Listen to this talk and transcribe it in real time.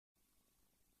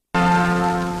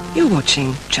You're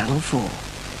watching Channel 4.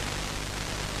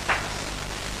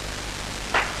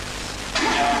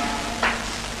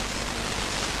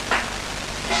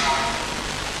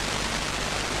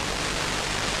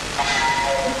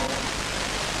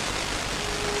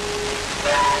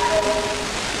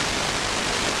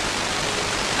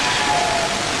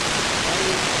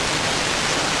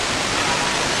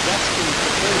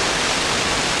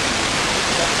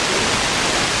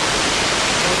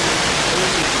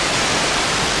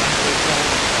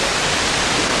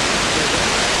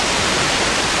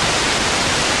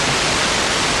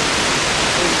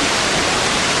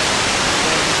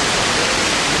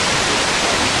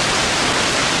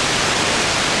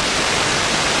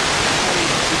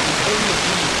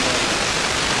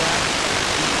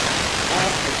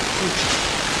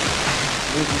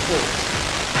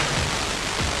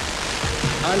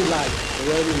 Unlike the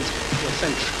Romans for a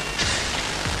century,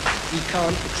 we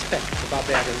can't expect the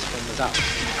barbarians from without.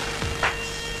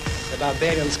 The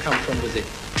barbarians come from within.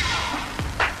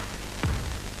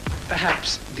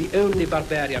 Perhaps the only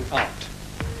barbarian art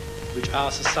which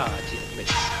our society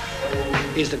admits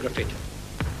is the graffiti.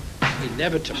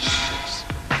 Inevitably,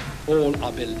 all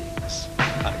our buildings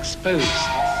are exposed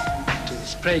to the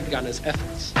spray gunner's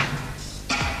efforts.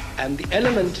 And the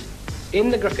element in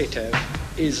the graffiti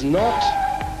is not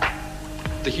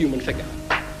the human figure.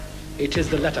 It is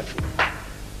the letter form.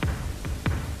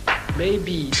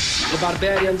 Maybe the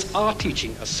barbarians are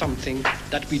teaching us something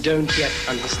that we don't yet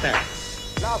understand.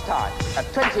 Last time, at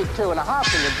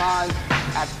 £22.5 million,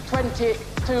 at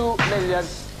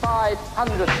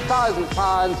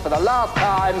 £22,500,000 for the last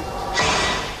time.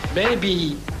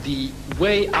 Maybe the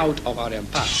way out of our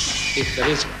impasse, if there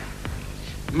is one,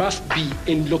 must be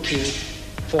in looking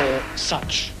for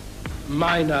such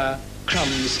minor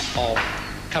crumbs of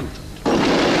comfort.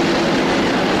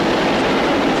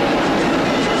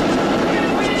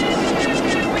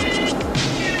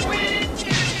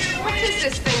 What is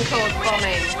this thing called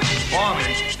bombing?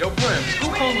 Bombing? Yo, Brim,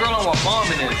 school homegirl on what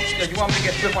bombing is. Yeah, you want me to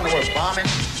get flip on the word bombing?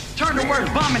 Turn the word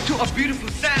bombing to a beautiful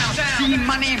sound. See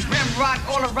my name, Brim Rock,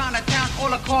 all around the town, all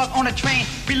the cars on the train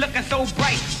be looking so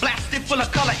bright, blasted full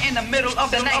of color in the middle of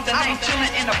the night. I'm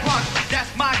chilling in the Bronx,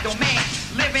 that's my domain.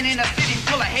 Living in a city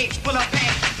full of hate, full of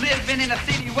pain. Living in a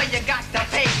city where you got to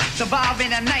pay.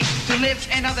 Surviving a night to live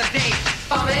another day.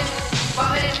 Bombing,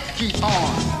 bombing, Keep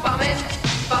on. bombing,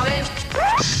 bombing.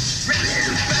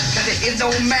 Cause it is no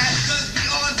match.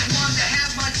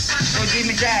 So give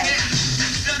me that.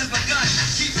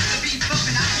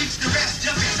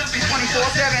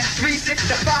 24/7,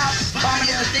 365. Bombing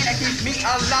is the thing that keeps me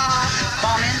alive.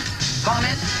 Bombing,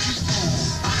 bombing.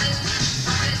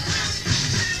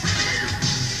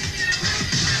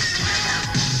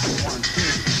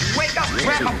 Wake up,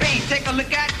 grab my bean, take a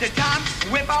look at the time.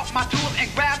 Whip out my tools and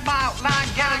grab my outline.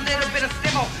 Get a little bit of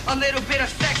stimo, a little bit of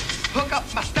sex. Hook up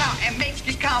my style and make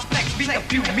it complex. Meet the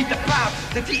few, meet the crowd,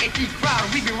 the TAT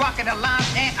crowd. We be rocking the lines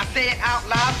and I say it out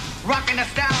loud. Rocking the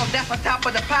style, that's on top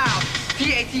of the pile.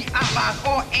 TAT outlaws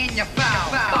or in your file.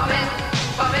 Bombing,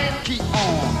 bombing, Keep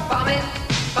on. bombing,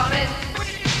 bombing.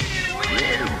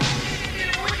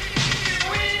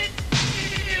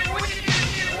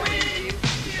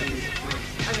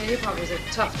 I mean, hip-hop is a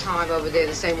tough time over there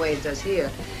the same way it does here.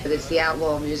 But it's the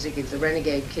outlaw music, it's the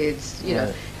renegade kids, you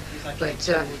know. But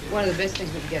one of the best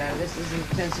things we can get out of this is a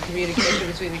sense of communication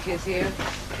between the kids here and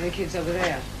the kids over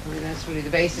there. I mean, that's really the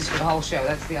basis for the whole show.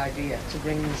 That's the idea, to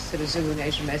bring this sort of Zulu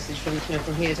Nation message from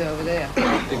here to over there.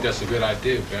 I think that's a good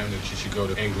idea, man, that you should go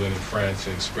to England and France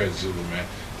and spread Zulu, man.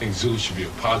 I think Zulu should be a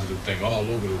positive thing all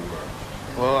over the world.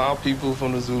 Well, our people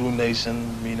from the Zulu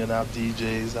Nation, meaning our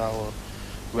DJs, our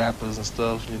rappers and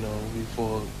stuff, you know, we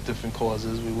for different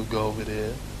causes, we would go over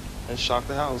there and shock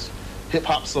the house.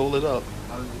 Hip-hop sold it up.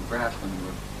 How does the grass when you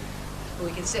Well,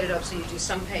 we can set it up so you do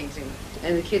some painting.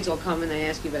 And the kids all come and they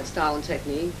ask you about style and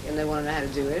technique, and they want to know how to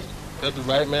do it. Got the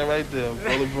right man right there,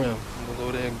 Roller Brim. We'll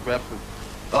go there and grab it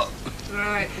up.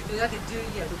 Right. We like to do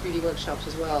graffiti workshops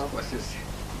as well. What's this?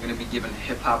 You're gonna be giving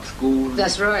hip-hop school?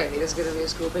 That's right. There's going to be a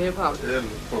school for hip-hop. Yeah,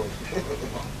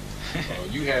 Oh,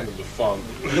 you handle the funk.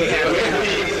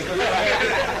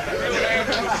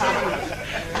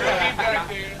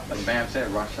 The band said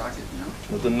rock shock it, you know?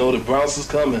 Let them know the Bronx is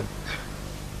coming.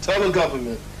 Tell the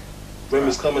government. Brim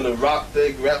is coming to rock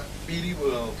their graffiti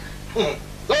world. Go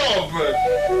on,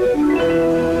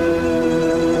 Brim.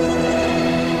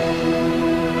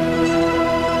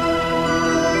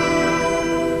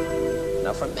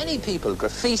 Now, for many people,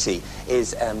 graffiti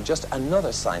is just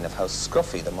another sign of how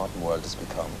scruffy the modern world has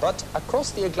become. But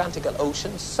across the Atlantic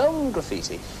Ocean, some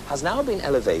graffiti has now been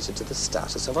elevated to the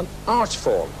status of an art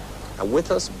form. And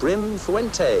with us, Brim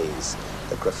Fuentes,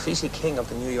 the graffiti king of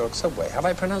the New York subway. Have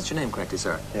I pronounced your name correctly,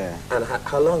 sir? Yeah. And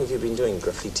how long have you been doing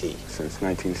graffiti? Since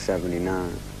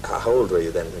 1979. How old were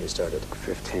you then when you started?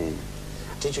 15.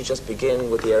 Did you just begin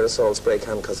with the aerosol spray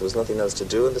can because there was nothing else to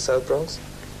do in the South Bronx?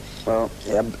 Well,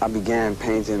 yeah, I began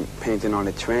painting on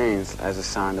the trains as a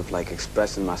sign of like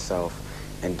expressing myself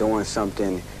and doing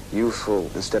something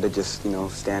useful instead of just, you know,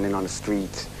 standing on the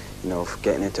streets, you know,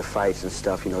 getting into fights and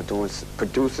stuff, you know,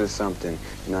 producing something.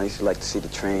 You know, I used to like to see the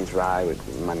trains ride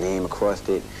with my name across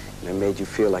it, and it made you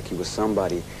feel like you were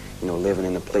somebody, you know, living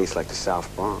in a place like the South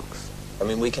Bronx. I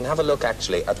mean, we can have a look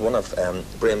actually at one of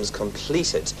Brim's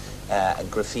completed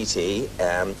graffiti.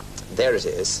 There it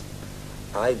is.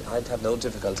 I'd have no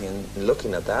difficulty in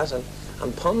looking at that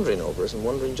and pondering over it and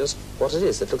wondering just what it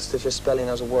is. It looks as if you're spelling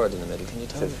out a word in the middle. Can you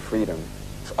tell me? It says freedom.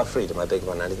 Freedom, I beg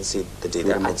your pardon. I didn't see the D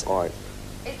there. Freedom of art.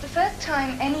 It's the first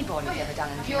time anybody's ever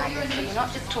done anything like this. So you're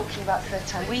not just talking about the first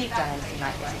time we've done anything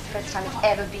like this. It's the first time it's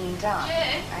ever been done.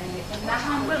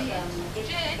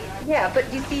 Yeah,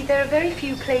 but you see, there are very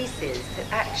few places that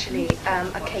actually are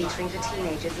catering for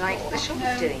teenagers like the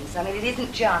shop's doing. So, I mean, it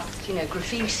isn't just, you know,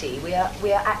 graffiti. We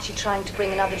are actually trying to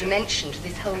bring another dimension to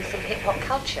this whole sort of hip-hop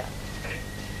culture.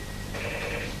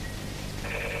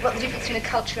 What's the difference between a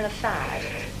culture and a fad?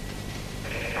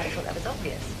 I thought that was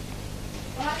obvious.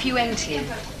 Few empties.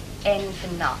 N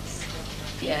for nuts.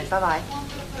 Yes, bye-bye.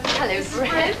 Hello,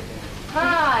 Fred.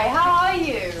 Hi, how are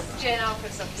you? Jane, our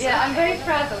press officer. Yeah, I'm very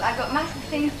frazzled. I've got massive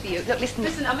things for you. Look,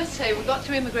 Listen, I must tell you, we got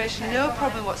through immigration, no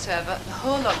problem whatsoever. The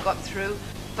whole lot got through.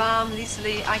 Bam, Lisa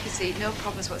Lee, I can see, no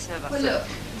problems whatsoever. Well, look,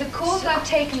 the calls I've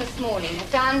taken this morning,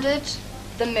 Standard,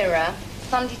 The Mirror,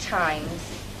 Sunday Times,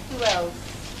 who else?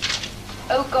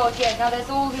 Oh, God, yeah, now there's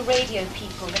all the radio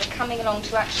people that are coming along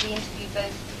to actually interview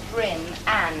both Brim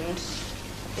and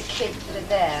the kids that are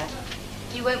there.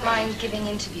 You won't mind giving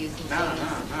interviews and things?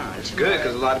 No. It's good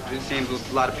because it seems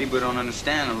a lot of people don't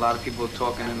understand. A lot of people are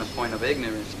talking in the point of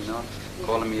ignorance, you know,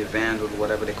 calling me a vandal,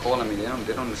 whatever they're calling me. They don't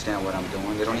understand what I'm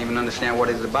doing. They don't even understand what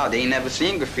it's about. They ain't never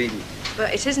seen graffiti.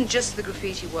 But it isn't just the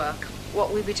graffiti work.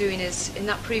 What we'll be doing is, in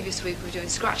that previous week, we're doing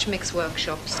scratch mix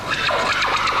workshops.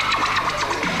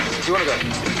 Do you want to go?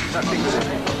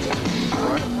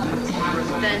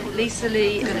 Then Lisa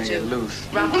Lee is going to do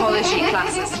rapology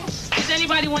classes. Does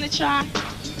anybody want to try?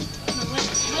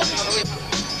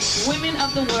 Women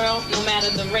of the world, no matter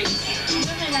the race.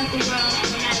 Women of the world,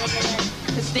 no matter the race.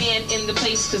 To stand in the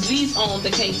place, because these own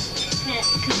the case. To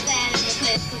stand in the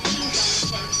place, because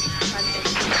these own the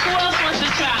case. Who else wants to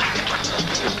try?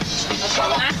 Okay,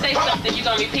 when I say something, you're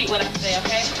going to repeat what I say,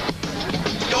 okay?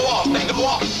 Go off, man, go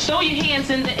off. Throw your hands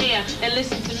in the air and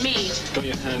listen to me. Throw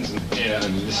your hands in the air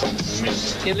and listen to me.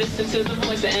 You listen to the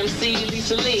voice of MC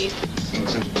Lisa Lee.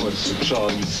 Listen to the voice of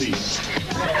Charlie C.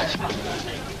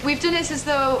 We've done this as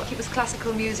though it was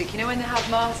classical music. You know when they have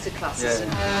master classes,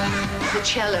 the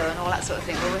cello and all that sort of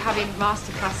thing. Well, we're having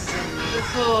master classes in the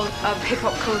whole of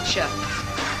hip-hop culture.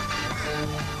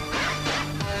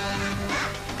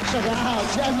 Check it out,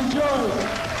 Jazzy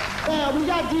Jones. Now, we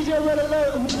got DJ Red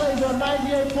Alert who plays on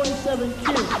 98.7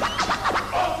 Q.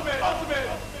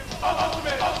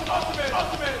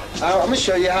 I'm going to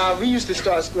show you how we used to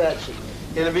start scratching.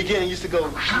 In the beginning, used to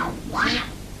go...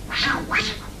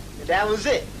 That was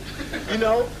it, you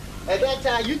know? At that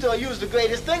time, you thought you was the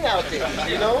greatest thing out there,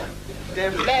 you know?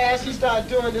 Then last, you started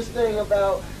doing this thing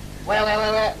about...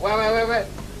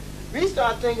 We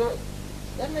start thinking,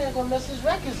 that man gonna mess his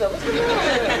records up. What's going on?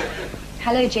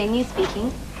 Hello, Jane, you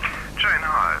speaking? Jane,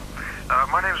 hi.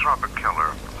 My name's Robert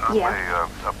Keller. I'm Yeah.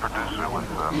 a producer with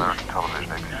American Television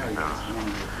ABC News.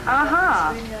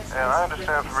 Uh-huh. And I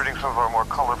understand from reading some of our more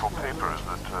colorful papers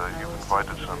that you've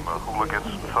invited some hooligans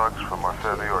and thugs from our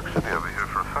fair New York City over here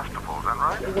for a festival. Is that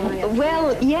right?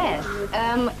 Well, yes.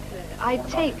 I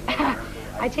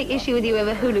take issue with you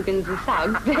over hooligans and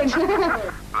thugs, but... But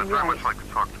I'd very much like to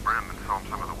talk to Brim and film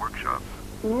some of the workshops.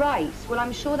 Right. Well,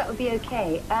 I'm sure that would be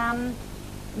okay.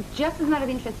 Just as a matter of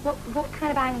interest, what kind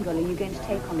of angle are you going to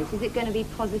take on this? Is it going to be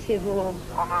positive or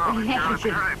negative?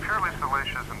 Purely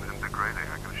salacious and degrading,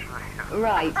 I can assure you.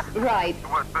 Right.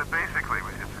 But basically,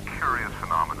 it's a curious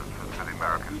phenomenon for the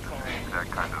Americans to see that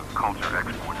kind of culture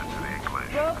exported to the English.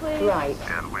 Right.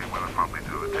 And we uniformly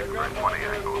do it. Take a very funny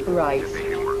angle. Right. To be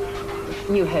humorous.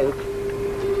 You hope.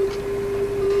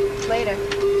 Later.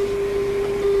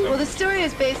 Well, the story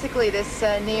is basically this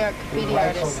New York graffiti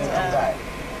artist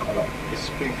he's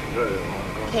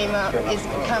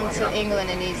come to England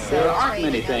and he's there aren't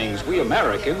many things we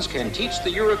Americans can teach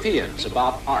the Europeans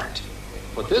about art.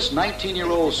 But this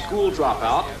 19-year-old school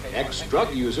dropout,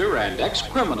 ex-drug user and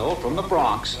ex-criminal from the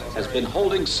Bronx, has been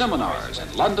holding seminars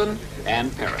in London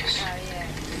and Paris.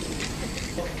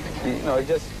 You know,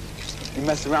 you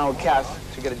mess around with cats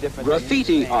to get a different...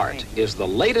 Graffiti art is the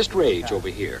latest rage over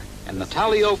here, and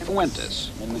Natalio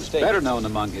Fuentes, who's better known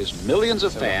among his millions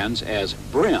of fans as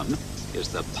Brim, is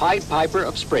the Pied Piper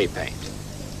of spray paint.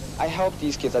 I help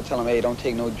these kids. I tell them, hey, don't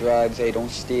take no drugs. Hey, don't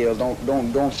steal.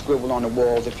 Don't scribble on the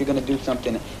walls. If you're gonna do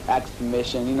something, ask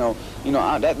permission. You know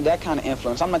that kind of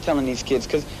influence. I'm not telling these kids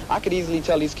because I could easily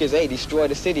tell these kids, hey, destroy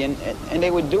the city, and they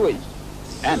would do it.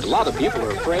 And a lot of people are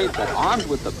afraid that armed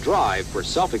with the drive for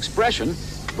self-expression,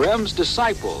 Brim's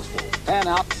disciples will fan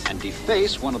out and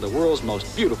deface one of the world's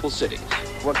most beautiful cities.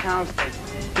 What counts is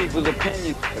people's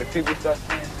opinion. But if people start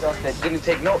saying stuff that didn't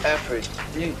take no effort,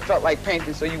 you felt like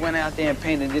painting, so you went out there and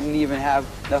painted, didn't even have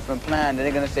nothing planned, and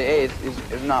they're gonna say, hey,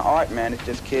 it's not art, man. It's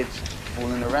just kids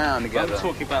fooling around together. I'm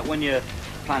talking about when you're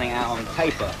planning out on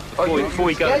paper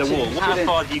before you go to the wall. How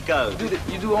far do you go?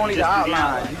 You do only the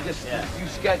outline. You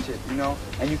sketch it, you know,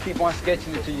 and you keep on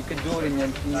sketching it till you can do it in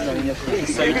your sleep.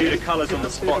 So you do the colors on the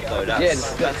spot, though.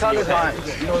 The colors aren't,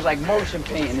 you know, it's like motion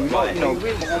painting. Right. You know,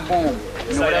 boom, boom.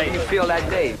 You know, whatever you feel that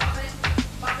day.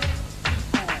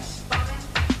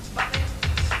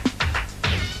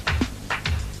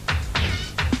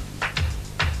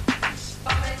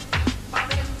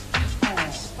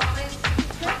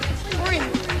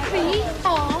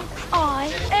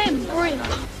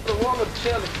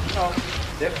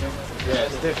 Different. Yeah,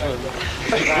 it's different.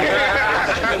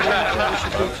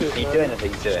 You do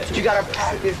anything to it. You gotta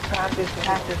practice,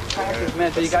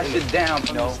 man. So you gotta sit down,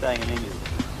 you know. Staying in England.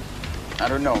 I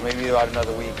don't know, maybe about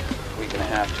another week and a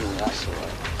half, 2 weeks. That's all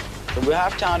right. So we'll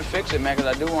have time to fix it, man,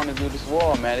 because I do want to do this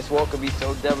wall, man. This wall could be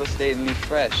so devastatingly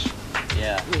fresh.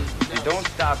 Yeah. You don't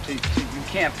stop till you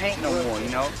can't paint no more, you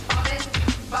know?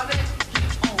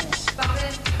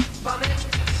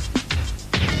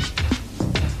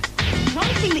 One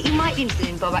thing that you might be interested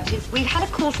in, Bob, actually, is we've had a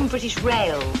call from British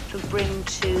Rail for Brim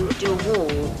to do a wall.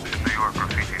 New York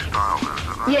graffiti style,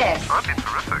 isn't it? Yes. That'd be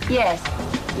terrific. Yes.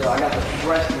 Yo, I got the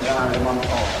fresh design in my man.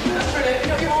 That's brilliant. You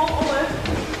got your arm on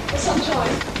the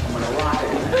sunshine. I'm gonna rock it.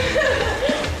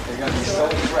 They're gonna be so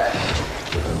fresh.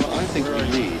 Well, I think we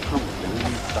need, probably,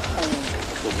 the whole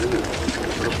winner.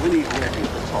 But when he's working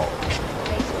at the top,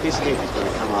 his head is going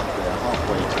to come up there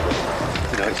halfway to the,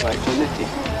 you know, it's like phonetic.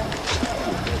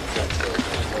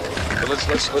 But let's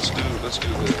do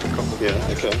the couple.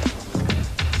 Yeah, okay.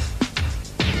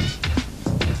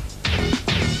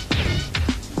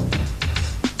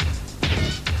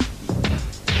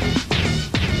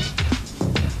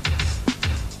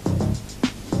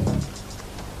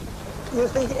 You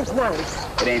think it's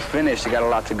nice? It ain't finished. You got a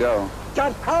lot to go.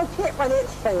 God help it when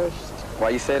it's finished. Why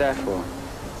you say that for?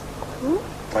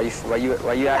 Why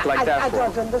you act like that for? I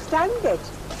don't understand it.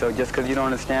 So just because you don't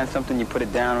understand something, you put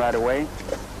it down right away?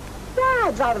 Yeah,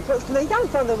 I'd rather put something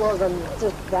else on the wall than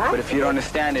just that. But if you don't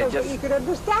understand it, just... you could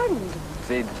understand.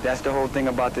 See, that's the whole thing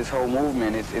about this whole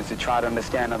movement, is to try to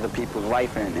understand other people's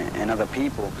life and other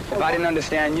people. If I didn't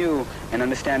understand you and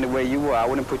understand the way you were, I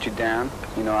wouldn't put you down.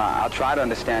 You know, I'll try to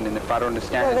understand it, and if I don't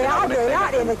understand well, it, then I wouldn't say they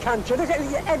are nothing. in the country. Look at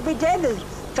every day there's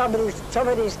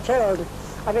somebody's killed.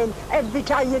 I mean, every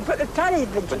time you put the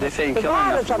television... But this ain't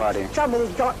killing somebody.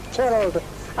 Somebody's got killed.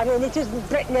 I mean, it isn't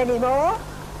Britain anymore.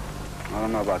 I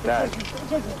don't know about that. It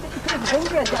isn't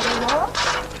England anymore.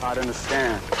 I don't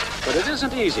understand. But it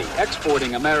isn't easy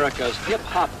exporting America's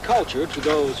hip-hop culture to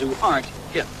those who aren't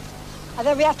hip. And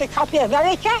then we have to copy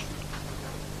America?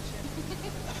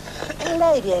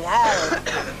 Lady in hell.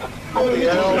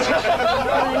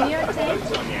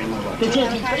 It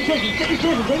isn't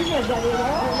England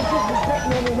anymore. It isn't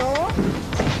Britain anymore.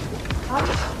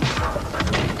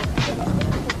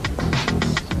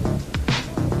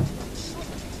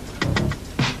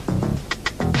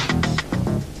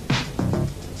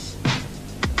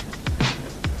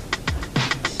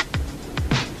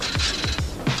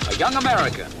 A young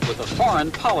American with a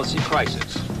foreign policy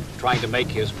crisis, trying to make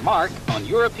his mark on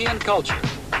European culture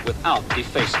without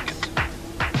defacing it.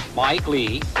 Mike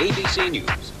Lee, ABC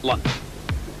News, London.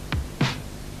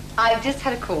 I've just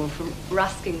had a call from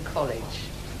Ruskin College,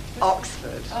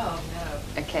 Oxford. Oh,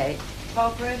 no. Okay.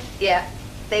 Barbara? Yeah.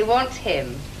 They want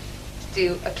him to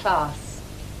do a class,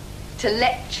 to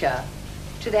lecture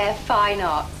to their fine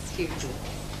arts students.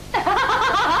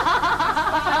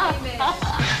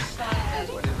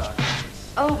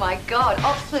 Oh my God,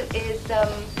 Oxford is a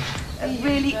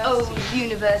really old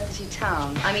university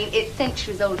town. I mean, it's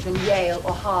centuries older than Yale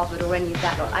or Harvard or any of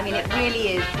that lot. I mean, it really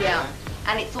is, yeah.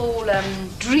 And it's all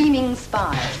dreaming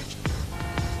spires.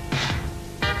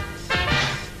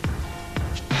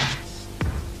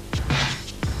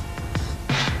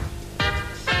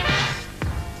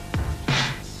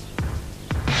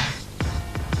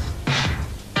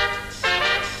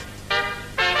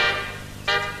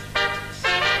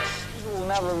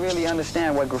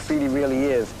 understand what graffiti really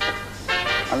is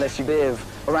unless you live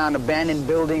around abandoned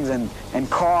buildings and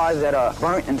cars that are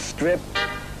burnt and stripped.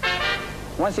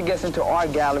 Once it gets into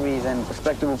art galleries and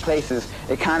respectable places,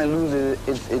 it kind of loses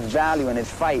its value and its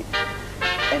fight.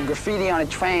 And graffiti on the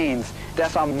trains,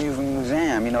 that's our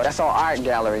museum, you know, that's our art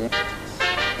gallery.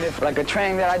 If like a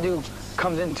train that I do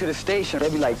comes into the station,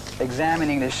 they'll be like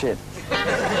examining this shit.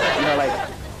 You know, like,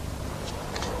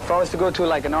 if I was to go to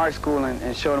like an art school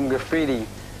and show them graffiti,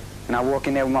 and I walk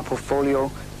in there with my portfolio,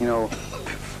 you know,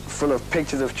 full of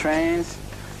pictures of trains,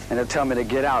 and they'll tell me to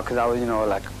get out because I was, you know,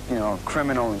 like, you know,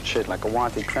 criminal and shit, like a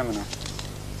wanted criminal.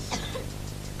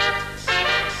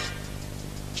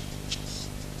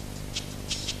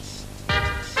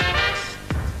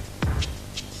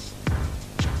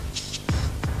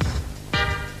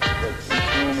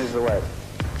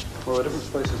 Well, there are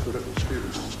different spaces for different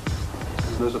students.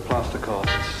 And there's a plaster cast,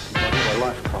 a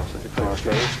life cast that you finish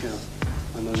with,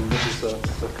 yeah. And then this is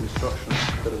the construction,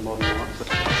 a bit of modern art.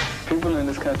 People in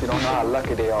this country don't know how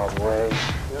lucky they are, boy.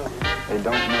 Yeah. They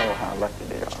don't know how lucky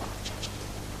they are.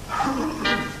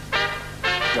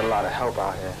 Got a lot of help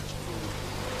out here.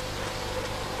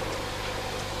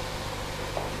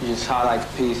 You just highlight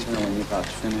the piece, you know, when you're about to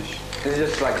finish. This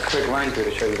is just like a quick run through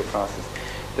to show you the process.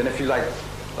 Then if you like,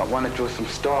 I want to draw some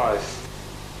stars,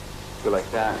 go like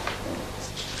that.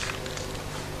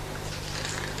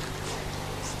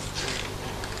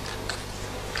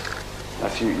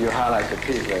 That's you highlight the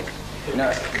piece, like, you know,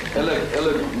 it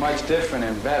look much different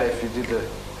and better if you did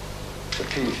the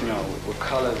piece, you know, with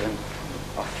colors and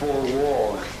a full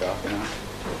wall and stuff, you know.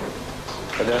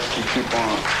 But that's you keep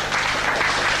on.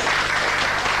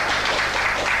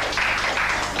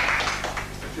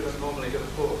 You don't normally get a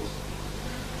pause.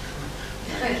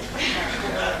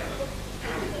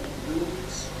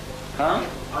 Huh?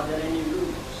 Are there any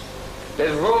rules?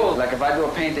 There's rules. Like if I do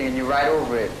a painting and you write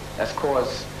over it, that's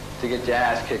cause to get your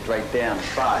ass kicked right there on the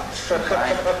spot.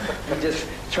 Right? You just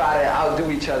try to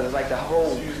outdo each other. It's like the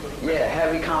whole,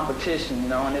 heavy competition, you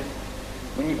know. And it's,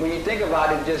 when you think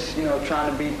about it, just, you know,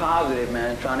 trying to be positive,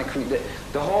 man, trying to create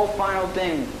the whole final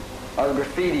thing of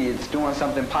graffiti is doing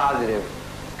something positive.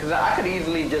 Because I could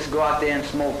easily just go out there and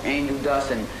smoke angel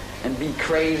dust and be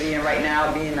crazy, and right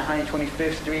now be in the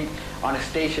 125th Street on a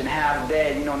station half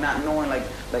dead, you know, not knowing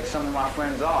like some of my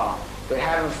friends are. They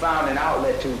haven't found an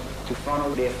outlet to funnel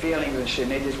their feelings and shit,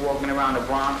 and they're just walking around the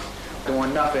Bronx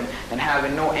doing nothing and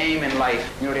having no aim in life.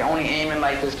 You know, their only aim in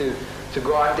life is to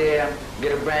go out there,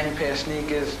 get a brand new pair of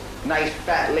sneakers, nice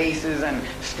fat laces and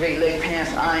straight leg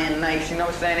pants, iron nice, you know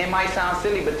what I'm saying? It might sound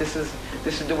silly, but this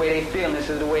is the way they feel, and this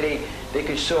is the way they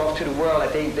can show off to the world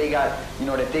that they got, you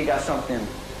know, that they got something.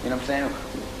 You know what I'm saying?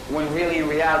 When really in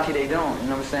reality they don't, you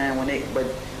know what I'm saying? But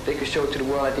they could show to the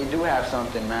world that they do have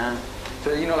something, man.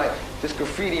 So, you know, like this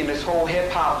graffiti and this whole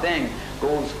hip hop thing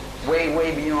goes way,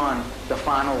 way beyond the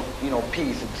final, you know,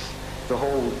 piece. It's the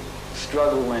whole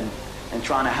struggle and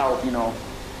trying to help, you know,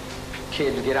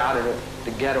 kids get out of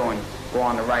the ghetto and go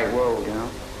on the right road, you know?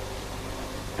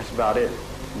 That's about it.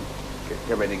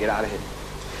 Get ready to get out of here.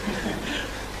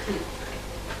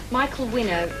 Michael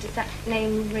Winner, does that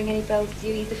name ring any bells to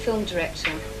you? He's a film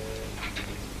director.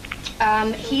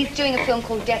 He's doing a film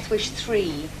called Death Wish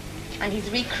 3, and he's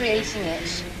recreating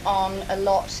it on a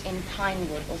lot in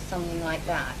Pinewood or something like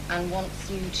that, and wants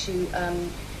you to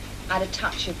add a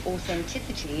touch of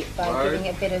authenticity by giving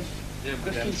it a bit of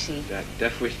graffiti. That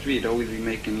Death Wish 3, it always be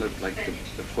making look like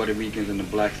the Puerto Ricans and the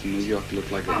blacks in New York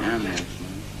look like the animals,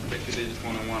 man. I bet you they just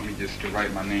want me just to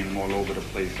write my name all over the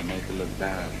place and make it look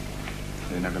bad.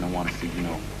 They're not gonna want to see, you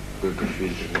know, good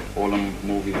graffiti. All them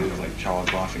movies is like Charles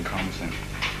Bronson comes and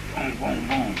boom, boom,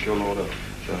 boom, kill all the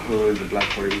hoods, the black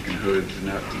Puerto Rican hoods.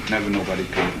 Never nobody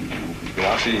kills them, you know. But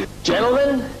I see it.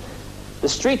 Gentlemen, the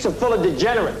streets are full of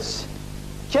degenerates,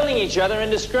 killing each other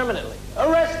indiscriminately.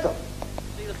 Arrest them.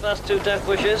 See the first two death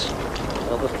wishes?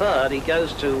 Well, the third, he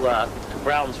goes to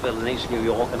Brownsville in East New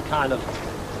York and kind of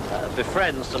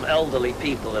befriends some elderly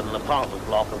people in an apartment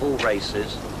block of all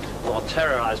races who are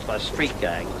terrorized by street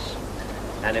gangs,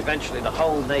 and eventually the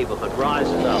whole neighborhood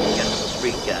rises up against the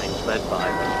street gangs led by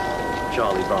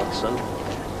Charlie Bronson,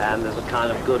 and there's a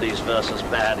kind of goodies versus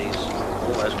baddies,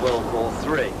 almost World War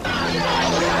III.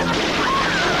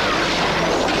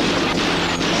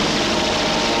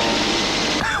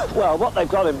 Well, what they've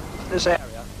got in this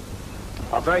area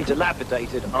are very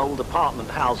dilapidated old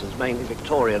apartment houses, mainly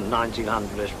Victorian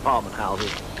 1900-ish apartment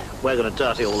houses. We're going to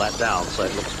dirty all that down so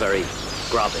it looks very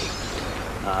grubby.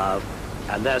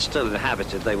 And they're still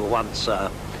inhabited. They were once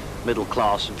middle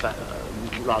class, in fact,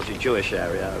 largely Jewish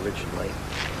area originally,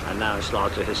 and now it's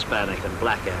largely Hispanic and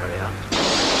black area.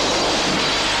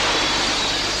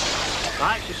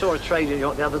 I actually saw a trading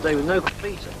yacht the other day with no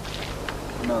graffiti.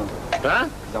 No. Huh?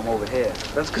 I'm over here.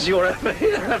 That's because you're over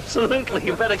here, absolutely.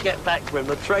 You better get back to him.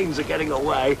 The trains are getting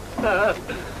away. I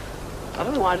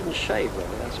don't know why I didn't shave,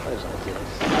 really. I suppose I did.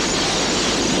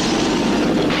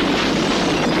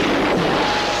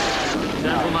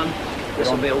 Gentlemen, this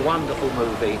will be a wonderful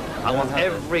movie. I want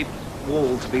every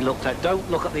wall to be looked at. Don't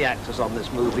look at the actors on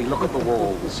this movie, look at the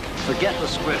walls. Forget the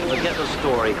script, forget the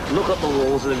story. Look at the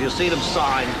walls, and if you see them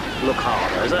signed, look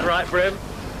harder. Is that right for him?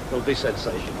 It'll be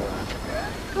sensational.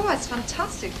 Oh, that's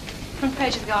fantastic. Front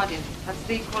page of The Guardian. That's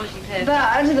the quality paper.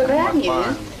 But the bad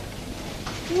news.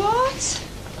 What?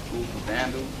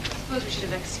 Vandal. I suppose we should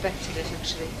have expected it,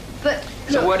 actually. But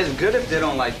So what is good if they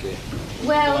don't like it?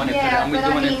 Well, doing yeah, it but for I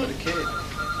them. mean, We're doing it for the kids.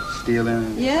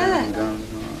 Stealing, Yeah. selling guns.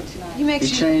 He makes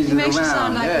He changed you it sound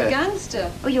around, like yeah. a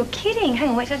gangster. Oh, you're kidding. Hang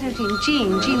on, wait, I don't know.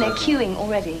 Jean, they're queuing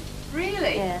already.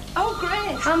 Really? Yeah. Oh,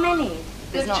 great. How many?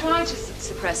 They've not- tried to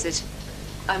suppress it.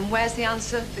 And where's the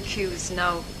answer? The queue is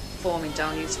now forming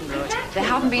down Euston Road. They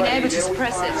haven't been able to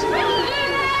suppress it.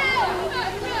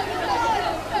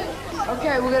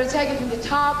 okay, we're going to take it from the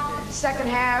top, the second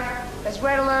half. That's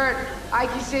Red Alert,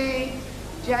 IQC,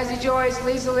 Jazzy Joyce,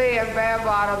 Lisa Lee, and Bear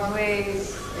Bottom,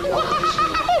 please.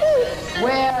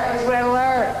 Where is Red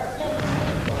Alert?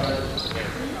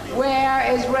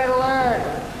 Where is Red Alert?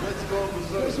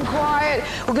 Keep some quiet.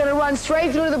 We're going to run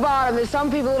straight through the bottom. There's some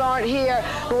people that aren't here,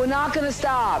 but we're not going to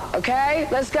stop, okay?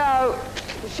 Let's go.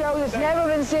 A show that's never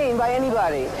been seen by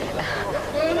anybody.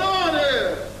 What's going on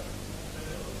here?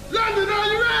 London, are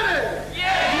you ready?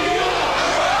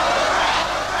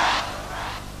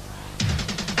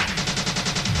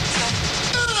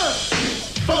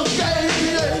 Okay,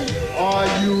 are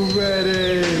you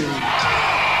ready?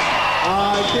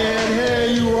 I can't hear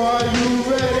you. Are you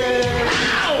ready?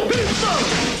 Ow!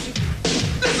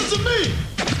 Listen to me.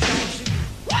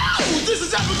 Wow! This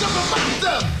is Africa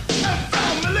Master and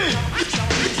family.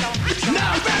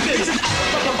 Now rapping. This is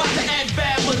Africa Master and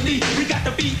family. We got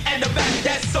the beat and the back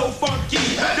that's so funky.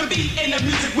 The beat and the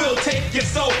music will take your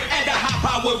soul, and the high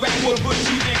power rap will put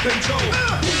you in control.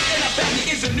 And our family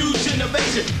is a new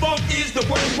generation. Funk is the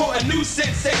word for a new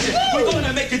sensation. We're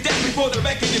gonna make it dance before the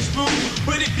record is through.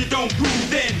 But if you don't prove,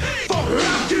 then funk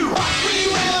you. We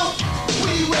will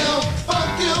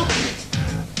funk you.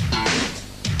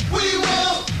 We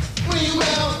will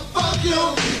funk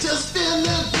you. Just feel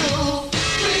the groove.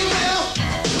 We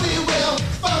will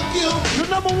funk you. The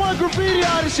 #1 graffiti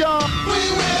artist, y'all.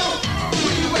 We will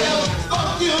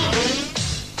funk you.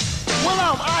 Well,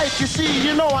 I'm Ike, you see,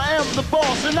 you know I am the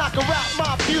boss, and I can rap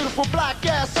my beautiful black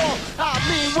ass off. I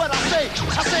mean what I say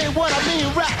what I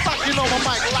mean, rap like you know my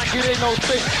mic, like it ain't no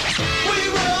thing. We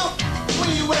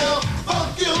will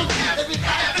funk you,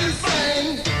 everybody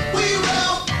sing. We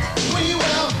will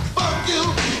funk you.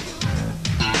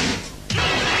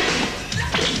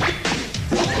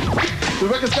 The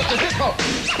record's got the hip hop.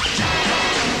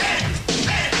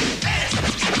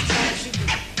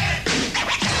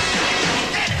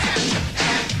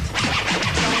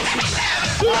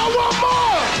 Do y'all want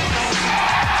more?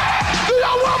 Do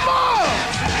y'all want more?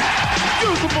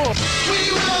 Use some more. We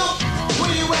will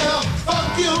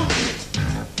funk you.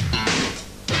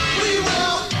 We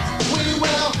will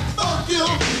funk you.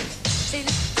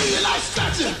 Do you like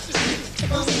scratching? Do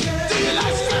you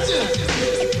like scratching?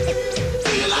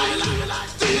 Do you like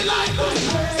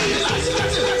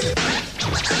scratching?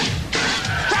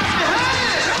 Clap your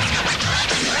hands!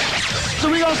 So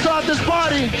we gonna start this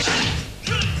party.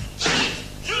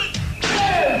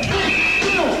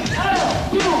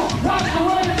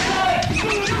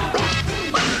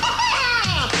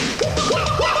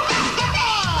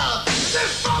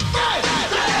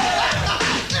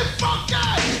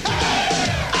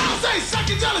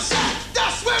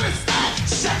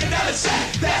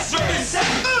 That's where it's at.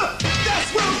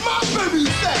 That's where my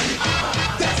baby's at.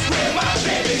 That's where my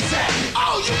baby's at.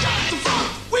 Oh, you got the funk,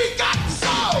 we got the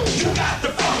soul. You got the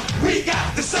funk, we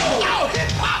got the soul. Oh,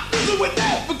 hip-hop music will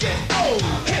never get old.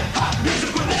 Hip-hop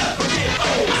music will never get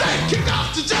old. I say kick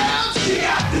off the jams. Kick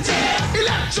off the jams.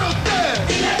 Electro dance.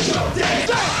 Electro dance.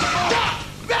 Rock,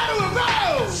 rattle and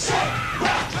roll.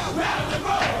 Rock, rattle and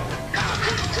roll.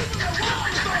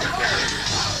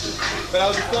 That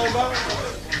was the song about?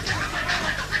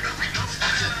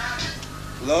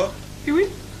 Hello? Huey?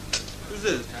 Who's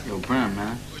this? Yo, Brim,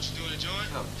 man. What you doing, John?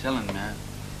 Yo, chilling, man.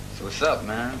 So what's up,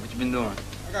 man? What you been doing?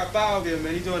 I got Bow here,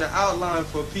 man. He's doing an outline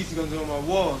for a piece he's gonna do on my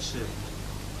wall and shit.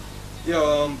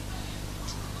 Yo,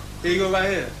 here you go right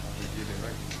here.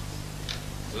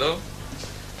 Hello?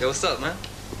 Yo, what's up, man?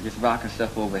 Just rocking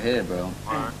stuff over here, bro.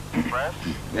 Alright. friends?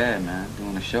 Yeah, man,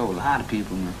 doing a show. A lot of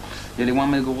people, man. Yeah, they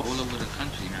want me to go all over the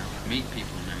country, man. Meet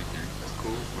people and everything. That's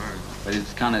cool. Word. But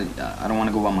it's kind of, I don't want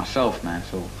to go by myself, man.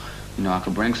 So, you know, I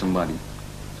could bring somebody.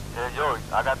 Yeah, yo,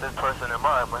 I got this person in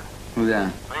mind, man. Who's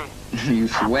that? Me. You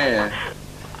swear?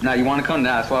 Nah, you want to come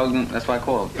down? That's why I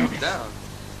called. I'm down.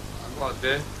 I'll go out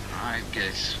there. All right,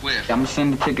 get swift. I'm gonna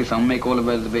send the tickets. I'm gonna make all the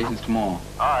reservations tomorrow.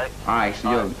 All right. All right,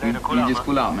 so yo, you just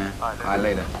cool out, man. All right,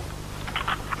 later.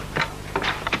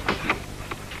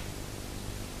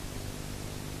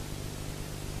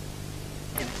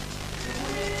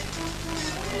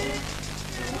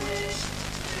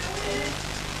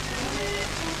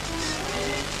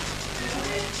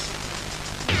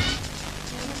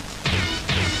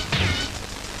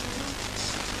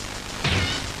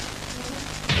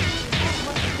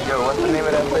 Yo, what's the name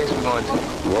of that place we're going to?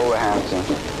 Wolverhampton.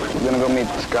 We're gonna go meet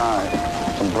this guy,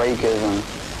 some breakers, and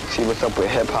see what's up with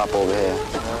hip-hop over here.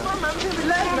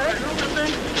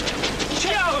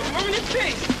 Chill, we're in the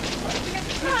train.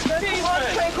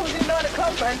 Train comes in 9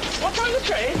 o'clock, man. What time is the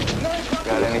train? 9 o'clock.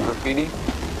 Got any graffiti?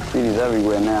 Graffiti's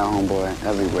everywhere now, homeboy,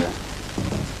 everywhere.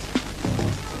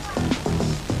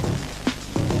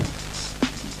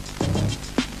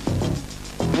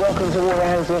 Welcome to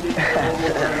Wolverhampton.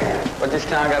 What this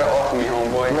town got to offer me,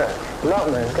 homeboy?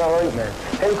 Look, man, it's all right, man.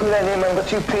 Hey, look at that here, man. Got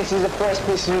 2 pieces, the first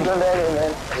pieces we done that in,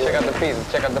 man. Check out the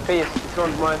piece, check out the piece. This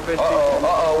one's my first piece.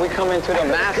 Uh-oh, we coming to the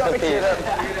masterpiece.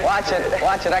 Watch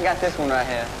it, I got this one right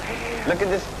here. Look at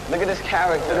this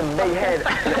character. The big head.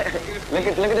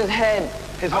 look at his head.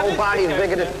 His whole body is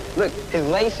bigger than, look, his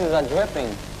laces are dripping.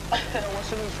 What's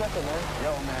the new record, man?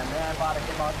 Yo, man about to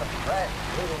come out the fresh.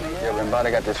 Yo, man about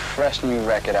to got this fresh new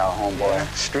record out, homeboy.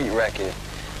 Street record.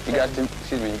 You got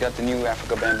the new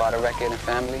Africa Bambaataa record and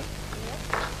family?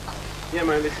 Yeah,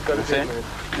 man, this is gonna fit, man.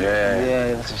 Yeah.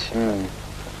 Yeah, that's a shit.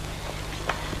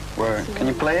 Word. Can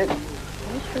you play it?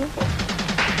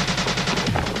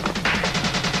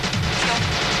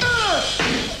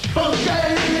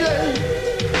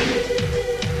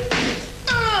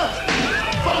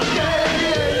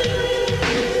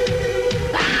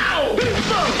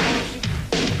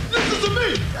 Listen to me.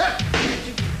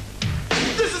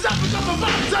 This is Africa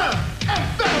Bambaataa and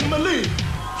family.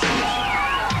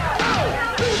 Oh,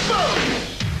 people,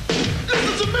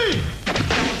 listen to me.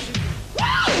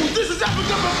 Wow, this is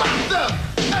Africa Bambaataa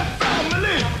and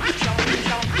family.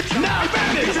 Now,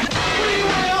 baby, we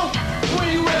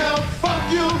will fuck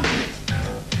you.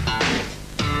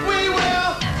 We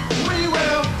will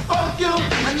fuck you.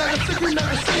 And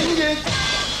never sing it.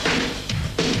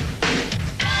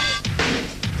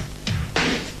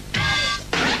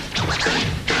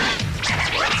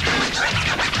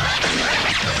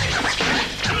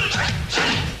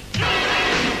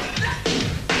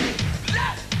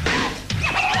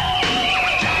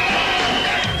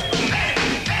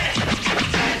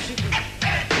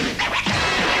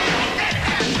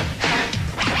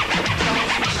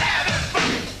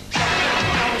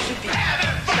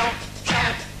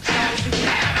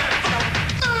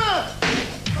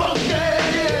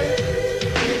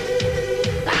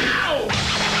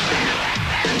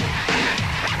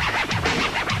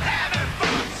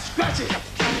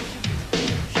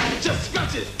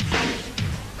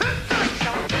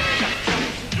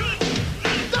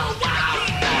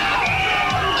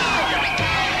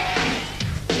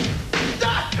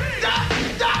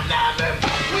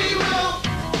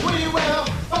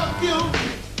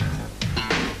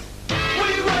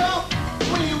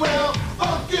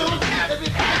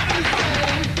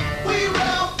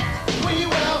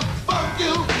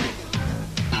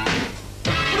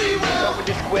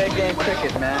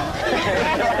 Cricket, man.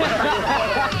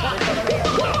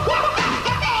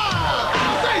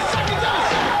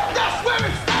 That's where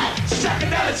it's at. Shack it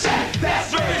down and shack.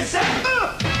 That's where it's at.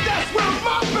 That's where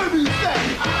my baby's at.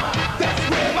 That's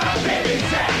where my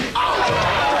baby's at.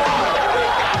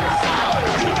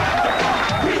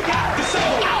 We got the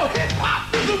soul. Hip hop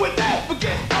music will never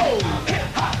get old. Hip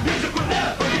hop music will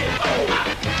never get old.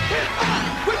 Hip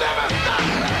hop will never stop.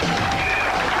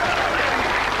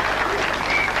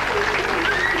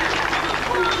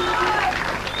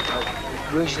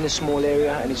 We're just in a small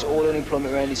area, and it's all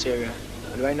unemployment around this area.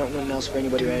 And there ain't nothing else for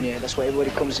anybody around here. That's why everybody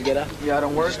comes together. Yeah, I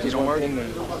don't work. You don't work. Thing,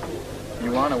 man.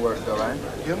 You want to work, though, right?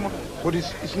 Yeah, man. But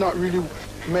it's not really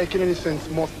making any sense.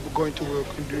 Most people going to work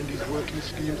and doing these working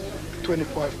schemes,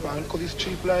 £25, because it's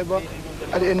cheap labor.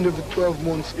 At the end of the 12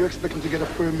 months, you're expecting to get a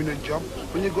permanent job.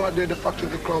 When you go out there, the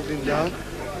factories are closing down.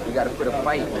 You got to put a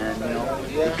fight, man, you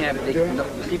know. You can't,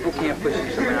 people can't push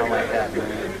you around like that, man.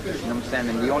 You know what I'm saying?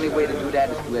 And the only way to do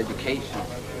that is through education.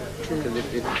 Because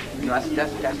if you know,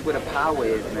 that's where the power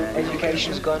is, man.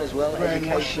 Education's gone as well.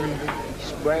 Education,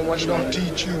 brainwashing. They don't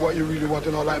teach you what you really want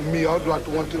to know. Like me, I'd like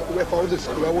to want to. If I was at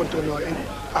school, I want to know in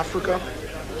Africa,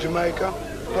 Jamaica.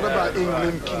 Not about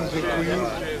England, kings and queens,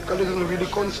 because it doesn't really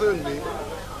concern me.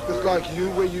 It's like you,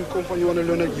 where you come from, you want to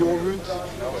learn your roots.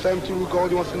 Same thing with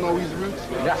Goldie, wants to know his roots.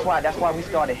 That's why we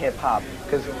started hip hop.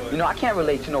 Because, you know, I can't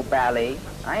relate to no ballet.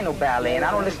 I ain't no ballet, and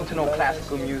I don't listen to no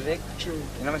classical music. True.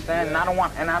 You know what I'm saying? And I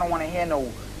don't want to hear no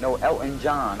Elton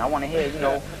John. I want to hear, you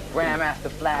know,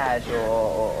 Grandmaster Flash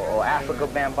or Africa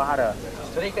Bambaataa.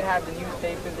 So they could have the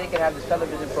newspapers, they could have the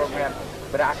television program,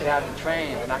 but I could have the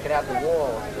trains, and I could have the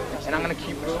walls. And I'm going to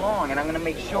keep it along, and I'm going to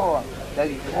make sure that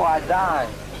before I die,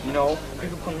 you know,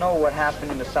 people can know what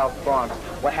happened in the South Bronx,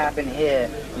 what happened here,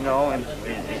 you know, and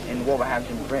what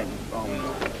happened in Britain,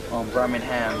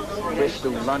 Birmingham,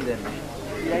 Bristol, London.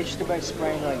 Yeah, it's just about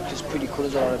spraying like just pretty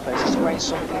colours all over the place. Spraying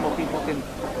something what people can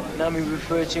now be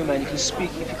referred to, man. You can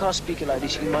speak, if you can't speak it like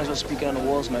this, you might as well speak it on the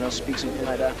walls, man, or speak something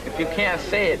like that. If you can't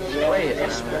say it, spray it,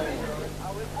 man.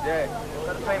 Yeah,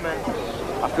 gotta play, man.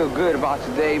 I feel good about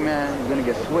today, man. We're gonna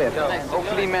get swift.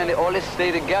 Hopefully, man, all this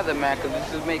stay together, man, because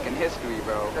this is making history,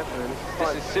 bro. Definitely.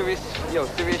 This is serious,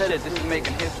 serious shit. This is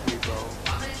making history, bro.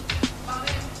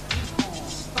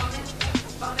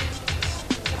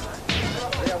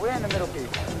 Yeah, we're in the middle piece.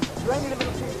 We're in the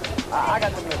middle piece. I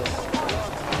got the middle.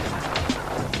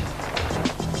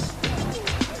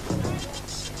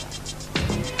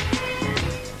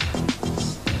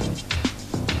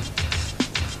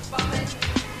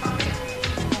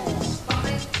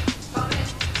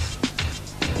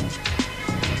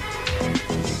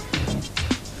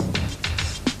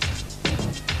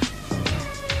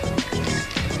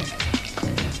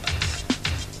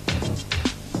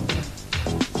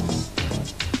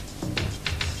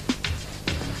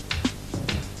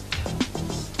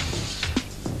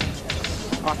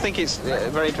 I think it's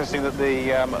very interesting that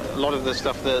a lot of the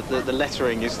stuff, the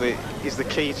lettering is the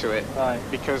key to it. Right.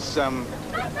 Because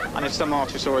I know some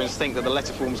art historians think that the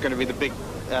letter form is going to be the big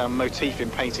motif in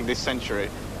painting this century,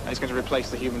 and it's going to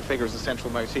replace the human figure as the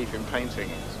central motif in painting.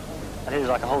 I think it's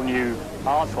like a whole new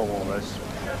art form almost.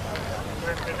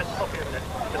 Just want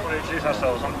to introduce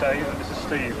ourselves. I'm Dave and this is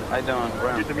Steve. How you doing,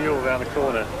 Brown? Did the mule around the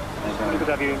corner. Good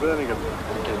to have you in Birmingham.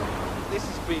 Thank you. This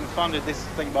has been funded, this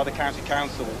thing, by the county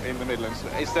council in the Midlands.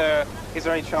 Is there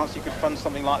any chance you could fund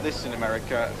something like this in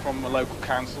America from a local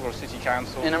council or a city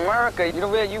council? In America,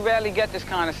 you rarely get this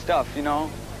kind of stuff, you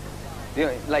know?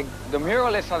 Like, the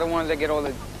muralists are the ones that get all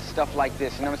the stuff like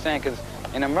this, you know what I'm saying? Because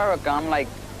in America, I'm like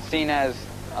seen as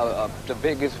the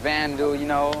biggest vandal, you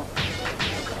know?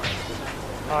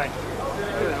 Hi.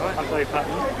 I'm Dave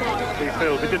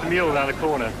Patton. We did the mule around the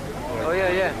corner. Oh,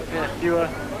 yeah. You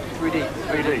 3D.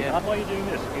 3D. Yeah. Why are you doing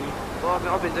this? Well,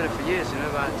 I've been doing it for years, you know,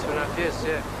 about 2.5 years,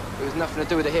 yeah. It was nothing to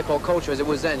do with the hip-hop culture as it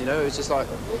was then, you know. It was just like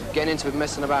getting into it,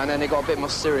 messing about, and then it got a bit more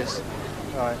serious.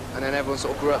 Right. And then everyone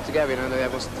sort of grew up together, you know,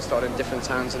 everyone started in different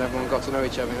towns and everyone got to know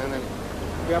each other, and then...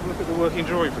 We have a look at the working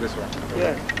drawing for this one.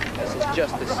 Yeah. It's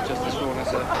justice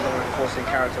rawness, a reinforcing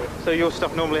character. So your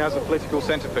stuff normally has a political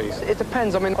centrepiece? It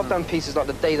depends. I mean, I've done pieces like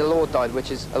The Day the Lord Died,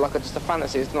 which is like just a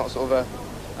fantasy. It's not sort of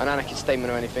an anarchist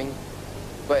statement or anything.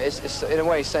 But it's in a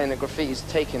way saying that graffiti's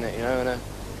taking it, you know, and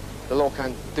the law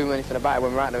can't do anything about it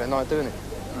when we're out there at night doing it.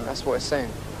 That's what it's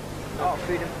saying. Art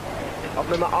freedom. I've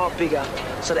made my art bigger,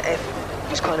 so the F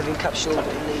is kind of encapsulated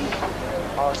in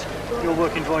the art. Your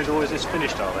working drawings are always this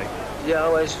finished, are they? Yeah, I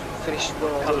always finish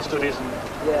well. Colour studies and...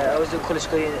 Yeah, I always do colour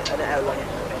study and an outline.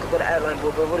 I've got an outline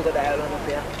book, but I've already got the outline up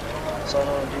here, so I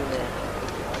know what I'm doing there.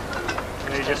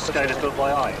 And you just scale it up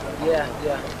by eye? Yeah.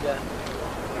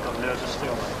 You've got nerves of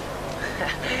steel, mate.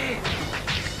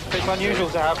 It's unusual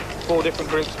to have 4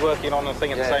 different groups working on a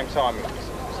thing at the same time.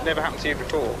 It's never happened to you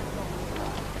before.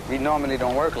 We normally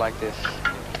don't work like this,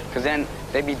 because then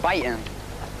they be biting.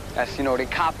 That's, you know, they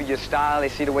copy your style, they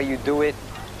see the way you do it,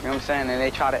 you know what I'm saying, and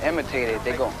they try to imitate it.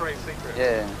 They go,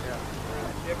 yeah.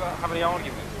 You ever have any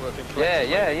arguments working?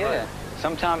 Yeah.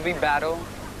 Sometimes we battle,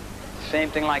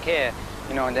 same thing like here,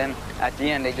 you know, and then at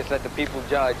the end they just let the people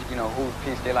judge, you know, whose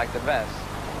piece they like the best.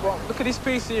 Well, look at this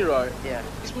piece here, right? Yeah.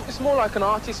 It's more like an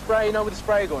artist spray, you know, with a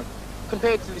spray gun,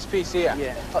 compared to this piece here.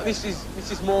 Yeah. Like, this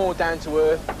is more down to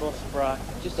earth, more spray.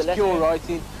 Just a pure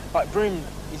writing. Like Brim,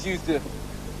 he's used the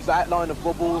outline of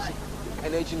bubbles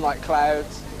and edging like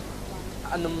clouds.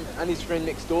 And his friend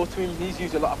next door to him, he's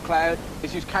used a lot of cloud.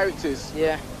 He's used characters.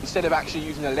 Yeah. Instead of actually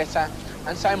using a letter.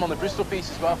 And same on the Bristol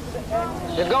piece as well.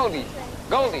 Yeah, Goldie.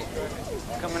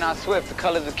 Coming out swift, the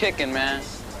colors are kicking, man.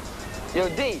 Yo,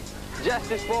 D.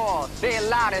 Justice for all. Say it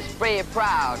loud and spray it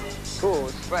proud. Cool,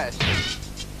 it's fresh.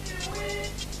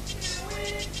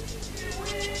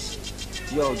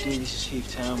 Yo, D, this is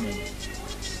Heath Town, man.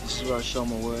 This is where I show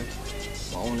my work.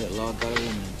 My own little art gallery,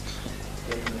 man.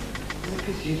 How many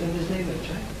pictures you done in this neighborhood,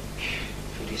 Jay?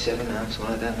 57 now,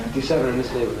 something like that, man. 57 in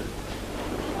this neighborhood.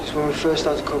 Just when we first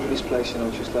started covering this place, you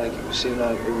know, just like it was seeming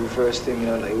like a reverse thing, you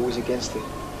know, like always against it.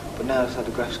 But now it's like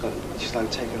the graph's got just like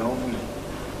taken over, man.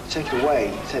 Take it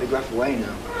away, take the graph away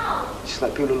now. Just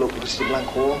like people look, it's a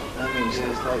blank wall. You know what I mean? So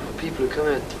it's like people who come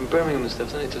in from Birmingham and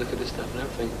stuff, they need to look at this stuff and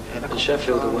everything. Yeah, and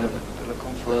Sheffield or whatever. They'll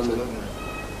come for it to look, man.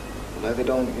 Like they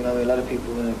don't, you know, a lot of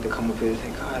people when they come up here, they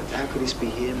think, oh, how could this be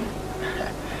here, man?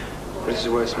 But this is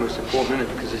where it's most important,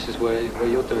 isn't it? Because this is where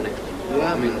you're doing it.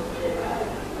 Yeah, I mean,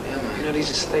 yeah, man. You know, these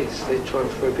estates, they try to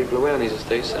throw people away on these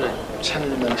estates, don't they? I'm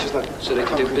telling you, man, it's just like so they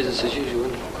can do business as usual,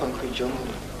 isn't it? Concrete jungle.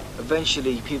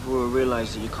 Eventually, people will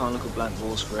realize that you can't look at blank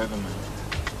walls forever, man.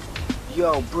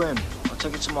 Yo, Brim, I'll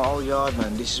take it to my old yard,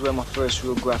 man. This is where my first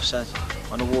real graph sat,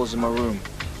 on the walls in my room.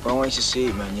 But I want you to see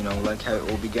it, man, you know, like how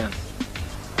it all began.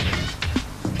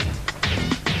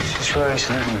 This is where I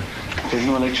slept, man. There's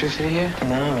no electricity here? No,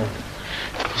 man.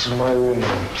 This is my room,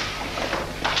 man.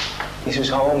 This was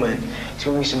home, man. It's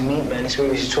where we used to meet, man. It's where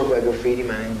we used to talk about graffiti,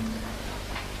 man.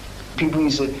 People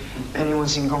used to, anyone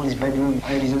seen Goldie's bedroom,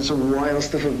 and he's done some wild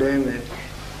stuff up there, man.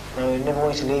 I never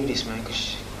wanted to leave this, man,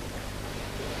 because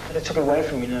they took it away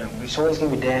from me now. It's always going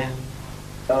to be there.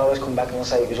 I'll always come back and I'll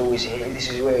say it was always here. This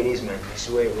is where it is, man. This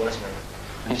is where it was, man.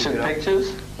 You took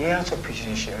pictures? Yeah, I took pictures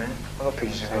and shit, man. I got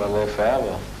pictures of it. Will live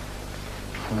forever.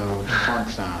 Hello,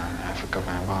 Funkson, Africa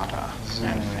Bambata,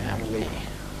 and family.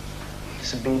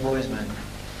 It's the B-boys, man.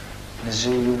 The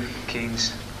Zulu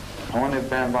Kings. I wonder if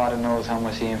Bambata knows how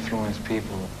much he influenced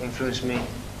people. Influenced me.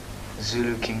 The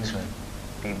Zulu Kings, man.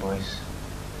 B-boys.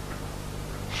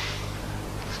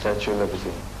 Statue of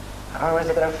Liberty. I always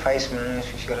look at her face, man.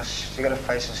 She got a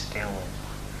face of steel, man.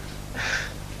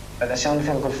 Like, that's the only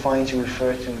thing I could find to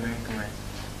refer to America, man.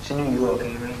 It's in New York,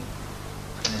 anyway.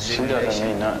 She doesn't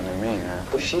mean nothing to me, man.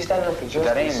 But she's standing up for justice.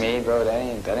 That ain't me, bro. That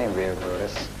ain't real, bro.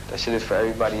 That shit is for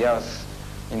everybody else,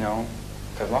 you know?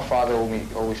 Because my father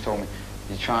always told me,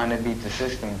 you're trying to beat the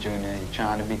system, Junior. You're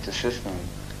trying to beat the system.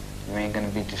 You ain't gonna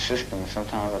beat the system.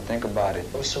 Sometimes I think about it.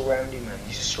 We're surrounded, man.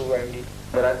 You're surrounded.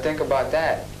 But I think about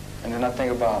that, and then I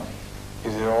think about,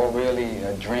 is it all really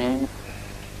a dream?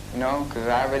 You know? Because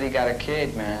I already got a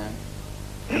kid, man.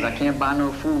 Because I can't buy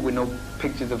no food with no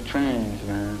pictures of trains,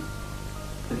 man.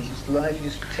 It's just life,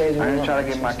 just tears I ain't trying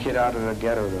to get my kid out of the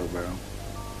ghetto, though, bro.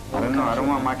 I don't know. I don't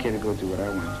want my kid to go through what I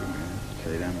went through, man. I'll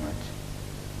tell you that much.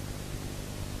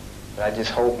 But I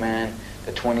just hope, man,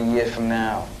 that 20 years from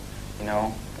now, you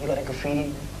know? You got a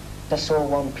graffiti? That's all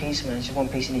one piece, man. It's just one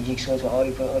piece in the jigsaw to all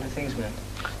the other things, man.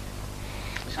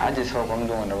 I just hope I'm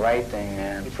doing the right thing,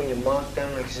 man. You're putting your mark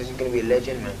down like you're gonna be a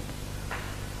legend, man.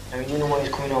 I mean, you know what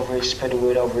is coming over here, spread the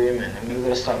word over here, man. I mean, we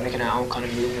gotta start making our own kind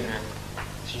of movement, man.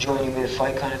 To join in with a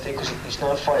fight kind of thing, because it's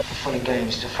not a fight for fun and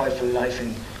games, it's a fight for life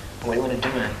and what you want to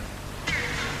do, man.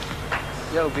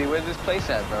 Yo, B, where's this place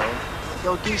at, bro?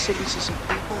 Yo, D said we see some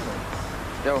people, man.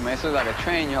 Yo, man, this looks like a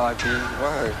train yard, B.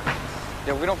 Word.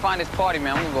 Yo, if we don't find this party,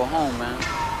 man, I'm gonna go home, man.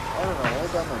 I don't know,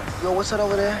 hold on, man. Yo, what's that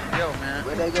over there? Yo, man.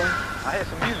 Where they go? I hear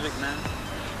some music, man.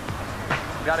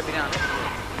 You gotta be down this way.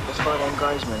 Let's find them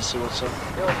guys, man, see what's up.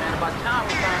 Yo, man, about time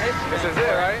we found this. This is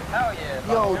it, right? Hell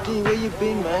yeah. Yo, D, where you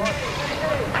been, man?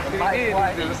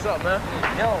 What's up, man?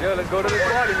 Yo, let's go to this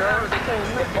party, man.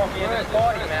 Let's go to this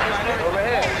party, man. Over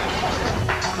here.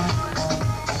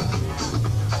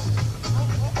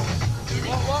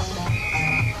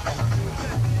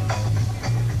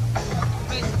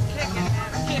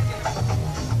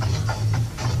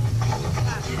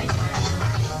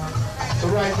 So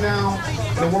right now,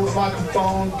 the one with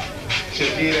microphone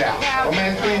should get out. My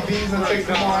man 3D's gonna take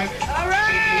the mic. All right.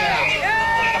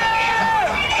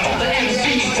 All the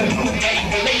MCs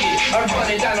related are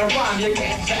running down a rhyme, you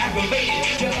can't aggravate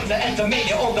it. You're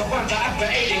underestimated, all the ones are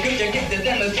operated. Good, you get to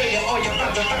demonstrate it, all your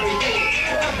friends are very dated.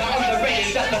 I'm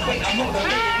underrated, that's the way I'm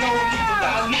motivated. No need to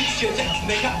style me, you just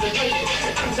make up the rated.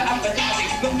 I'm so appetizing,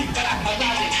 no need for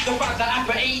appetizing. The rhymes I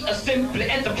operate are simply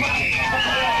enterprising.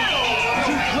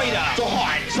 Zo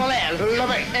hard, zo land,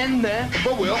 love en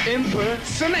we will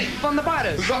impersonate van de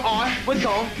baarders. So I would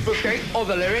go escape all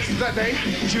the lyrics that they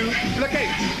duplicate.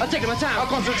 I'm taking my time, I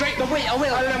concentrate the way I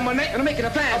will eliminate, and I'm making a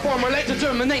plan. I formulate, to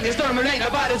terminate, exterminate, the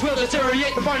baarders will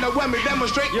deteriorate. To find out when we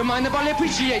demonstrate, your mind about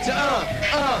appreciates it.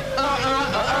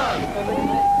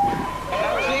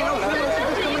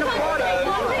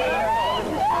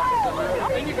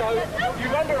 In you go.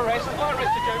 You're under arrest. I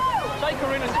arrested you. Take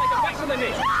her in and take her back to the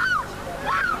knee.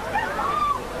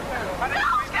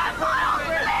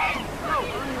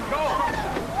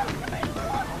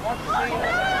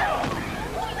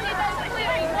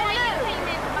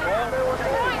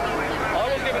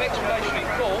 explanation in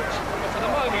court, but for the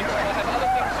moment, I have other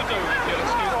things to do, if you'll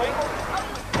excuse me.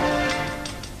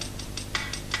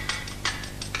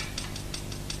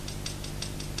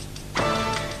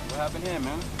 What happened here,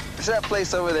 man? It's that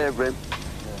place over there, Brim.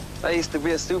 Yeah. That used to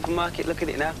be a supermarket. Look at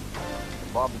it now.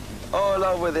 Barbecue. All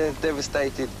over there,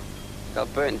 devastated.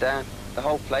 Got burnt down. The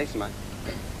whole place, man.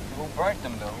 Who burnt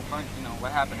them, though? Who burnt, you know,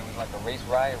 what happened? It was like a race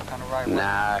riot? What kind of riot?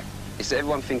 Nah. It's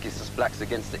everyone thinks it's just blacks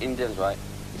against the Indians, right?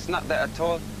 It's not that at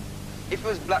all. If it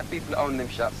was black people that own them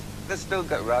shops, they still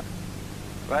get robbed,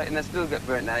 right? And they still get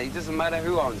burnt down. It doesn't matter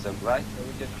who owns them, right? So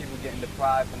we just people getting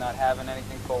deprived for not having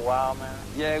anything for a while, man?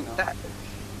 Yeah, you know? That...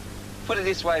 Put it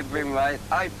this way, Brim, right?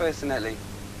 I personally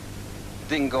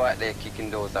didn't go out there kicking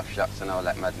doors off shops and all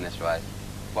that madness, right?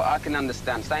 But I can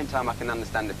understand, same time I can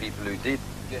understand the people who did.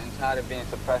 Getting tired of being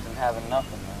suppressed and having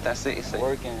nothing, man. That's it, you see.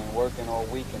 Working and working all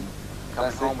week and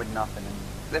coming home with nothing.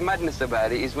 The madness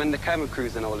about it is when the camera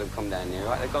crews and all of them come down here,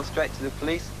 right? They go straight to the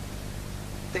police.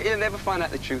 You'll never find out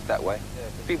the truth that way.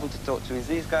 Yeah, people to talk to is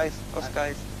these guys, us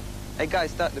guys. Hey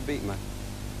guys, start the beat, man.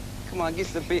 Come on, give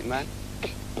us the beat, man.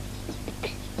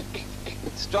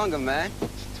 Stronger, man.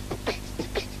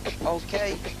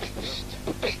 Okay.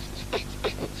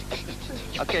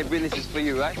 Okay, Bill, this is for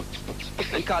you, right?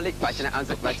 And call it right in the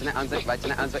answer, right in the answer, right in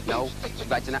the answer, no.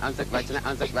 Right in the answer, right in the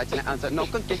answer, right in the answer, no.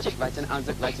 Can get it right in the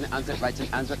answer, right in the answer, right in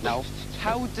the answer, no.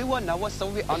 How do I know I saw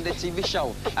it on the TV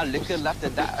show? A little after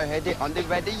that, I heard it on the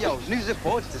radio. News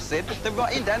reports said they're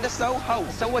writing down the Soho.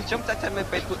 So I jumped out of my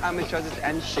bed, put on my trousers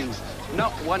and shoes.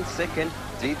 Not 1 second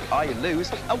did I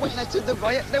lose. I went out to the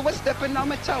riot, they were stepping on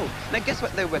my toe. Now guess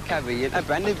what they were carrying? A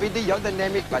brand new video, they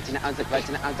name it right in the answer, right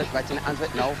in the answer, right in the answer,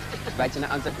 no. Right in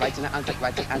the answer, right in the answer,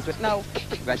 right in the answer, no.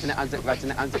 Right in the answer, right in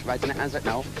the answer, right in the answer,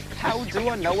 no. How do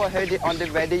I know I heard it on the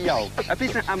radio? A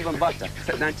piece of Amber Butter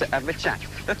sat down to have a chat.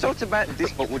 They talked about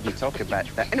this, but wouldn't talk about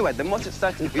that. Anyway, the most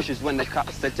exciting issue is when the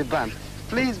cops said to Bam,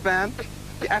 please, Bam,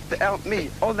 you have to help me.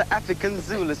 All the African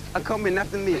Zulus are coming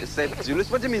after me. It said,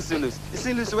 Zulus? What do you mean Zulus? You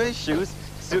Zulus wearing shoes?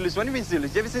 Zulus, what do you mean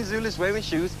Zulus? You ever seen Zulus wearing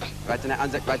shoes? Right in the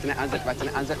answer, right in the answer, right in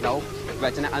the answer, no.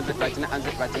 Right in the answer, right in the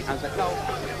answer, right in the answer, no.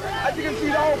 As you can see,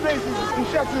 the whole place is in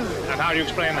shutters. And how do you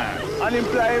explain that?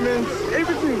 Unemployment,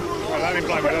 everything. Well,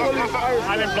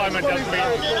 unemployment doesn't mean...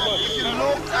 If you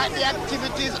look at the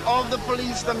activities of the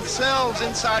police themselves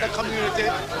inside a community,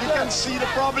 you can see the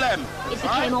problem. It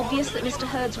became obvious that Mr.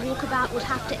 Hurd's walkabout would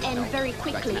have to end very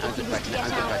quickly if he was to get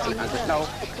out on the road. No.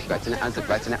 Right in the answer,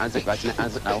 right in the answer, right in the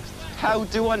answer, no. How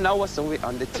do I know I saw it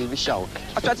on the TV show?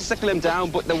 I tried to settle him down,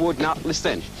 but they would not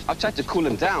listen. I tried to cool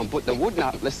him down, but they would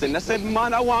not listen. They said,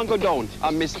 man, I want to go down.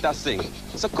 I missed that thing.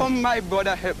 So come, my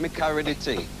brother, help me carry the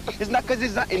thing. It's not because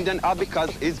he's not Indian or because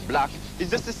he's black. It's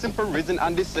just a simple reason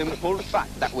and the simple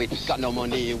fact that we got no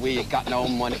money, we got no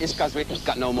money. It's because we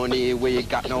got no money, we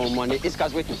got no money. It's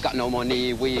because we got no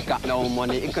money, we got no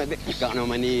money. It's because we got no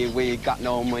money, we got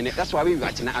no money. That's why we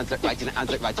write in the answer, write in the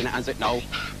answer, write in the answer, no.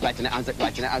 Write in the answer,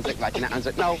 write in the answer, write in the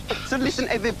answer, no. So listen,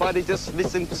 everybody, just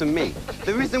listen to me.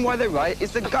 The reason why they write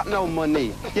is they got no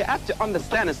money. You have to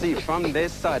understand and see it from their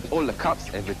side. All the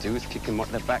cops ever do is kick them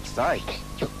on the backside.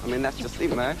 I mean, that's just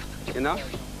it, man, you know?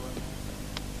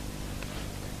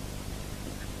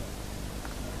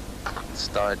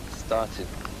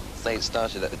 It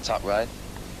started at the top, right?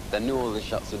 They knew all the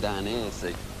shops were down here,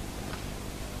 see?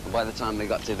 And by the time they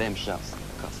got to them shops,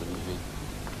 the cops had moved in.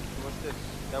 What's this?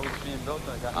 That was being built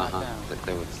or got knocked down?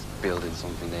 They were building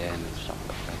something there and the shop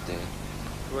got right there.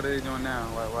 What are they doing now?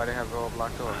 Why they have it all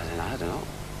blocked off? I don't know.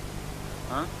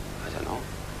 Huh? I don't know.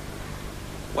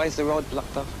 Why is the road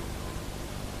blocked off?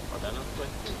 I don't ask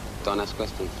questions. Don't ask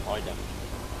questions. I don't.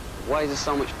 Why is there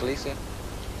so much police here?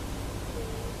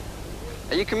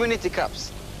 Are you community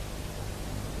cops?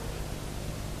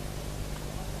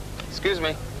 Excuse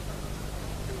me.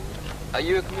 Are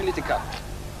you a community cop?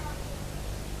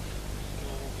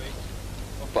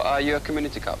 But are you a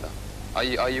community cop though?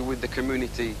 Are you with the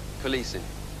community policing?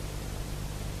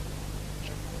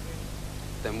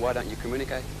 Then why don't you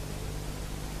communicate?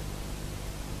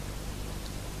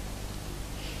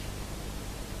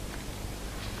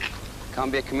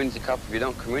 Can't be a community cop if you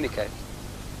don't communicate.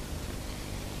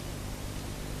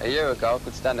 A year ago, I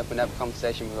could stand up and have a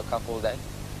conversation with a cop all day.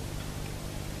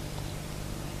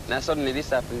 Now suddenly this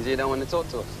happens, you don't want to talk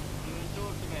to us. You want to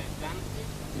talk about dancing?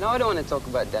 No, I don't want to talk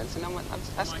about dancing. I'm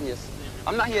just asking you.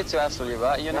 I'm not here to hassle you,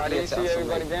 right? You're not here to hassle me. You see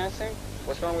everybody dancing?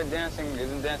 What's wrong with dancing?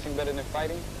 Isn't dancing better than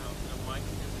fighting?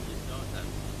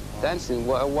 Dancing?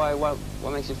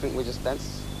 What makes you think we're just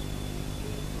dancers?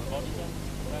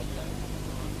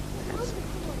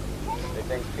 They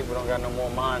think people don't got no more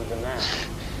minds than that.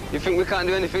 You think we can't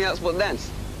do anything else but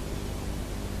dance?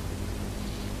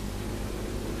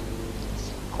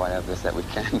 quite obvious that we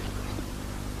can.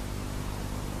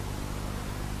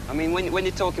 I mean, when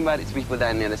you're talking about it to people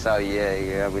down there, they say, oh,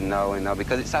 yeah, we know,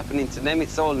 because it's happening to them,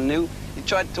 it's all new. You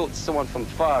try to talk to someone from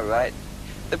far, right?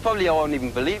 They probably won't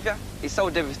even believe you. It's so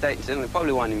devastating to them, they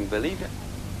probably won't even believe you.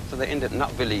 So they end up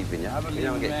not believing you. I believe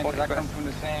you, man, because I come from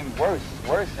the same, worse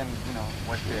than, you know,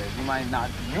 what's there.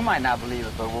 You might not believe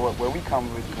it, but where we come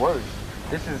is worse.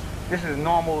 This is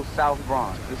normal South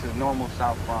Bronx. This is normal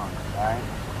South Bronx, all right?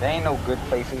 There ain't no good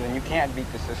places, and you can't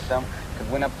beat the system,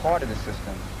 because we're not part of the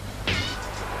system.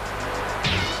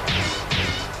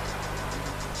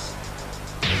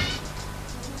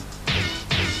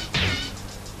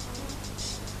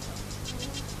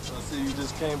 You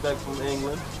just came back from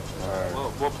England.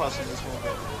 What parts you just came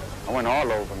back? I went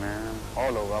all over, man.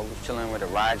 All over. I was chilling where the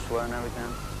rides were and everything.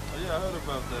 Oh, yeah, I heard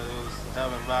about that. It was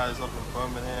having rides up in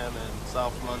Birmingham and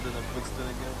South London and Brixton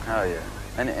again. Oh, yeah.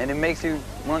 And it makes you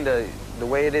wonder, the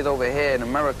way it is over here in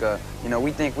America, you know,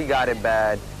 we think we got it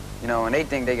bad, you know, and they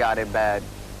think they got it bad,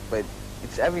 but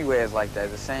it's everywhere it's like that.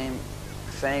 It's the same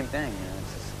thing, you know.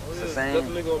 It's the same. It's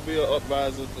definitely going to be an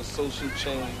uprising for social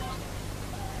change.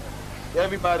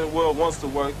 Everybody in the world wants to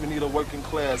work. We need a working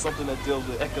class, something that deals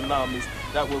with economics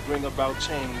that will bring about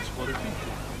change for the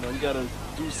people. You know, you got to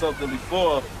do something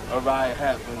before a riot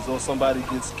happens or somebody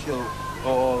gets killed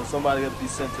or somebody has to be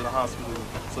sent to the hospital.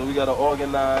 So we got to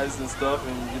organize and stuff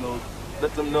and, you know,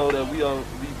 let them know that we are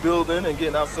rebuilding and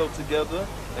getting ourselves together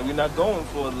and we're not going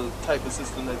for the type of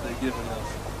system that they're giving us.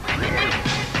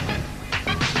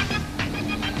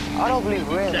 I don't believe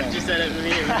we're in there. Just said it for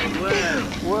me.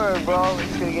 Word, bro. We're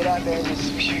just gonna get out there and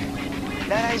just...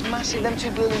 That is massive. Them two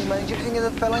buildings, man. Do you think of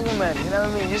the fell on you, man? You know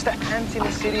what I mean? Just the ant in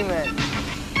the city, man.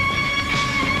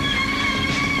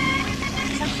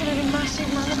 It's absolutely massive,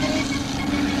 man. Look at it.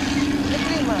 Look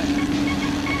at it, man.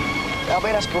 I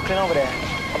bet that's Brooklyn over there.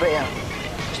 I bet, yeah.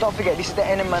 Just don't forget, this is the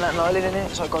end of Manhattan Island, isn't it?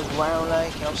 So it goes round,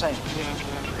 like, you know what I'm saying?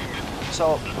 Yeah.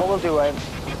 So what we'll do, right?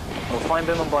 We'll find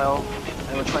Birmingham Bio.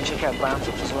 And we'll try and check out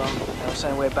Brownfield as well. You know what I'm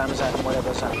saying? Where Bam's at and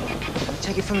whatever's happening. And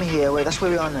take it from here, that's where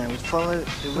we are now. We follow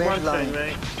the red line.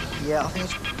 Right? Yeah, I think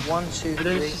it's 1, 2, 3. But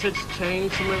then she said to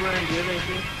change somewhere around here,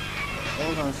 maybe?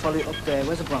 Hold on, follow it up there.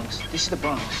 Where's the Bronx? This is the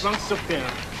Bronx. Bronx is up here.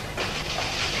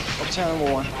 Uptown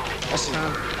number 1. That's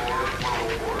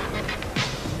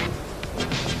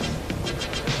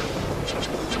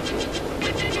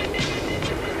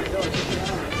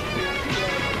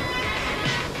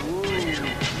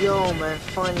Yo, man,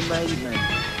 finally made it, man.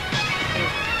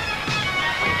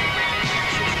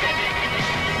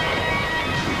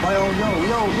 Oh,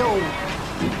 yo.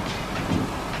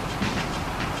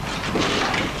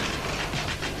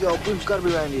 Yo, we've got to be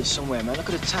around here somewhere, man. Look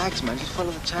at the tags, man. Just follow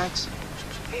the tags.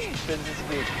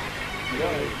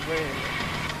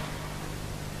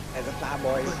 As a fly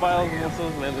boy. Miles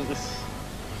muscles, man, is just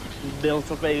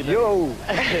built up a Yo!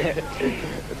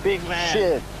 Big man.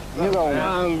 Shit. You going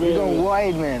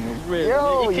wide, man.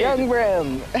 Yo, young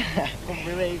Bram.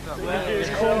 It's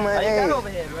cool, man. How you Hey. got over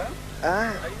here, bro?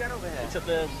 Huh? How you got over here? It's up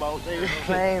there about there.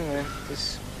 Playing, man.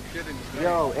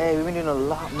 Yo, hey, we've been doing a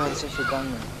lot, man, since you're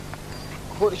gone, man.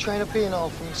 I bought the train up here, you know,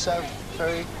 from South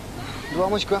Ferry. There's not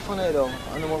much graph on there, though,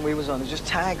 on the one we was on. There's just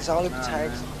tags, all of the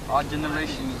tags. Man. Our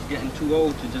generation is getting too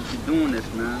old to just be doing this,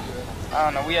 man. I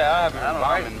don't know. I haven't been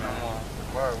bombing, man.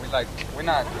 Word, we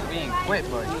ain't quit,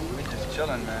 but we just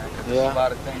chilling, man. Cause there's a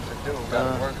lot of things to do. We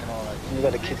gotta work and all that. You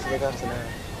got the kids to look after now. You know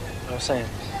what I'm saying?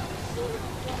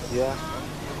 Yeah.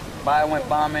 Bio went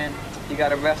bombing. He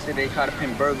got arrested. They tried to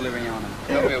pin burglary on him.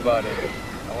 Tell me about it.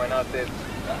 I went out there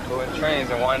doing trains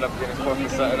and wound up getting caught for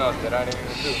something else that I didn't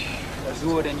even do.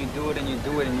 Do it and you do it and you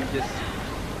do it and you just,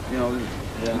 you know,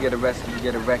 you get arrested, you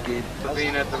get a record.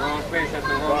 Being at the wrong place at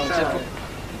the wrong time.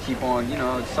 Keep on, you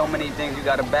know, so many things you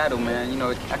gotta battle, man. You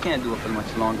know, I can't do it for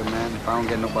much longer, man, if I don't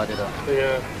get nobody to...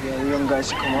 Yeah, the young guys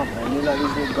to come up, man. You like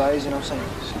these little guys, you know what I'm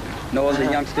saying? No other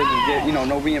youngsters get, you know,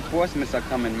 no reinforcements are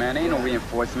coming, man. There ain't no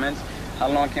reinforcements. How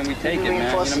long can we take it, man? You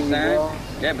know what I'm saying?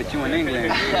 Yeah, but you in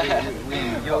England. we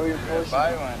in New York.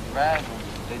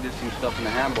 They did some stuff in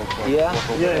the handbook. Yeah?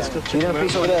 Yeah, it's good. You know a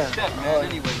piece over there?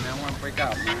 Anyway, man, I want to break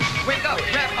out, man. Wake up,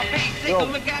 grab my face, take a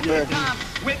look at the time.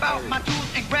 Whip out my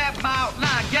tools and grab my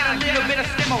outline. Get a little bit of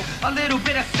stimo, a little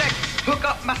bit of sex. Hook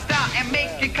up my style and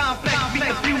make it complex. We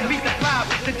the few, we the cloud,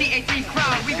 the DAT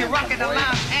crowd. We be rocking the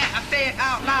line, and I say it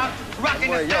out loud.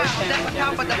 Rocking the style, that's the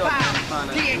top of the pile.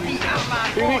 DAT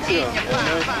outline, all in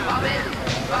your file. Bombin,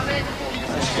 bombin,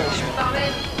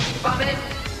 bombin, bombin.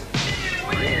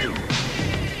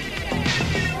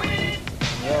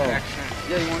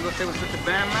 Yeah, you want to go say what's with the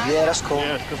band, man? Yeah, that's cool.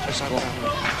 Yeah, it's good for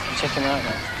Check him out,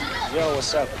 man. Yo,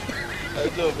 what's up? How you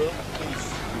doing, bro?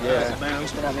 Yeah.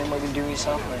 What's been happening? What have you been doing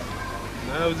yourself,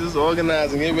 man? I was just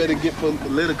organizing, getting ready to get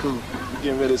political.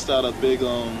 Getting ready to start a big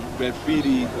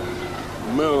graffiti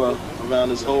mural around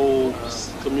this whole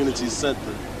community center.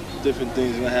 Different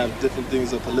things. We're gonna have different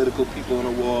things of political people on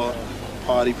the wall,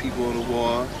 party people on the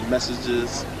wall,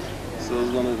 messages. So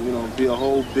it's gonna, be a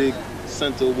whole big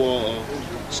center wall of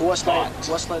So what's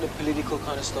like the political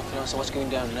kind of stuff, So what's going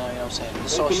down now, you know what I'm saying? The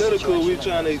social political, situation, we're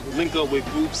trying to link up with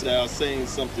groups that are saying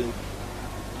something.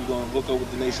 We're gonna hook up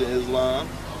with the Nation of Islam,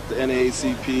 the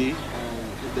NAACP,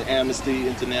 the Amnesty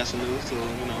International, so,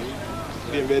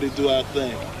 getting ready to do our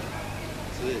thing.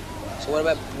 That's it. So what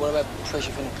about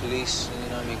pressure from the police, you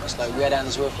know what I mean? Because like we had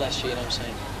Andsworth last year, you know what I'm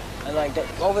saying? And like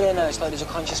over there now, it's like there's a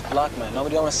conscious block, man.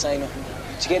 Nobody don't want to say nothing.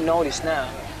 To get noticed now,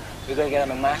 we got to get on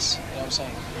the mass, you know what I'm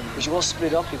saying? Because you all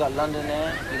split up. You got London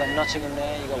there, you got Nottingham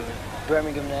there, you got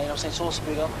Birmingham there, you know what I'm saying? It's all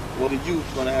split up. Well, the youth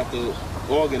gonna have to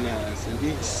organize in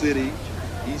each city,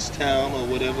 each town, or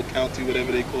whatever county,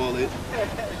 whatever they call it,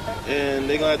 and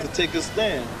they're gonna have to take a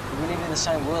stand. We live in the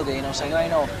same world there, you know what I'm saying? I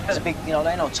know there's a big, there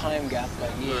ain't no time gap,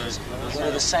 like years.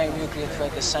 We're the same nuclear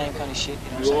threat, the same kind of shit,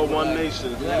 you know what I'm saying? We're all one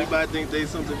nation. If anybody think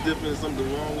there's something different,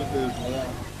 something wrong with them.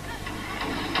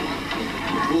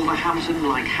 Wolverhampton,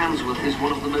 like Handsworth, is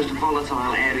one of the most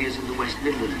volatile areas in the West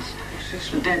Midlands.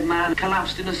 The dead man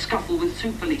collapsed in a scuffle with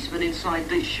two policemen inside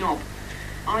this shop.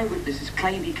 Eyewitnesses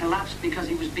claim he collapsed because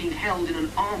he was being held in an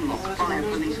arm lock by a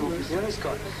police officer. As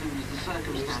soon as the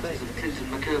circumstances of Clinton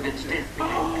McKervin's death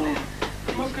became clear.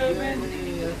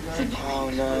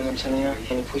 Oh no, I'm telling you,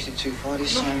 when he pushed it too far,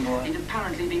 this same boy. He'd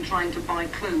apparently been trying to buy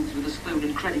clothes with a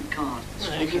stolen credit card.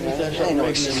 They ain't no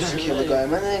excuse to kill the guy,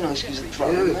 man. They ain't no excuse to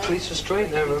throw him. Police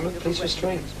restraint now, remember? Police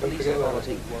restraint. Don't forget about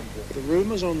it. The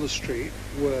rumours on the street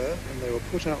were, and they were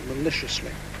put out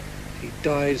maliciously, he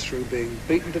died through being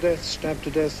beaten to death, stabbed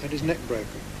to death, had his neck broken.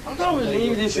 I can't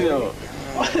believe this,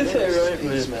 What is that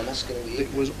right, man?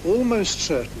 It was almost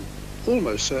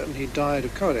certain he died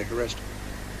of cardiac arrest,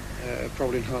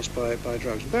 probably enhanced by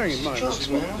drugs. Bearing in mind... Drugs,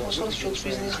 man? What sort of drugs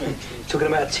business, man? Talking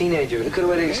about a teenager. He could have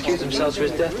really excused himself for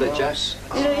his death, though, Jess.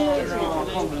 No,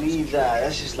 I can't believe that.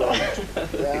 That's just like...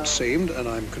 It seemed, and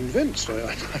I'm convinced,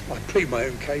 I plead my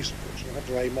own case, unfortunately. I have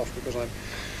to aim off because I'm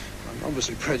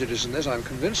obviously prejudiced in this. I'm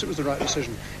convinced it was the right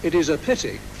decision. It is a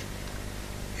pity,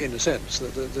 in a sense,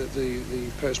 that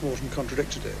the post-mortem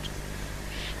contradicted it.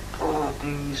 Oh,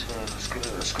 please, man.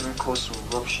 It's gonna cause some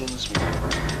eruptions.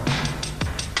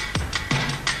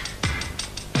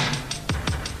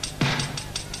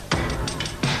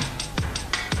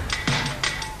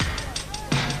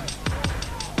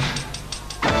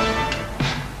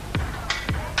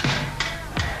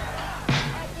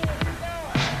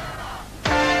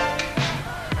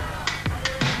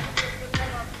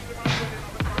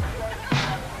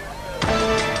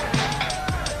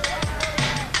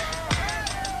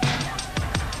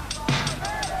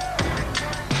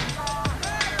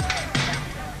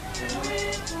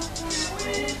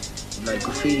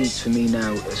 For me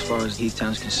now, as far as Heath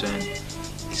Town's concerned,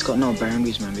 it's got no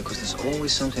boundaries, man, because there's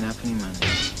always something happening, man.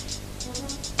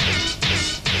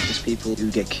 There's people who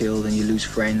get killed and you lose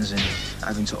friends and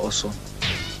having to hustle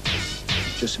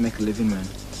just to make a living, man.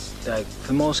 Like,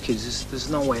 for most kids,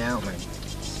 there's no way out, man.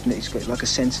 It's got like a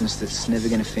sentence that's never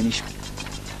going to finish.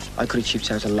 I could have chipped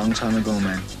out a long time ago,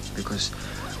 man, because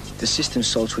the system's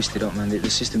so twisted up, man. The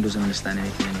system doesn't understand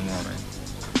anything anymore, man.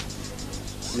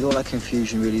 With all that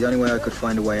confusion, really, the only way I could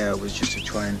find a way out was just to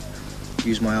try and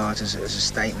use my art as a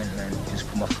statement, man, just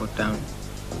put my foot down.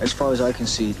 As far as I can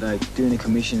see, like, doing the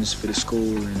commissions for the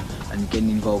school and getting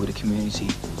involved with the community,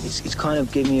 it's kind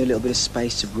of giving me a little bit of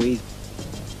space to breathe.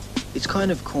 It's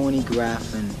kind of corny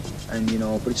graph and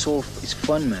but it's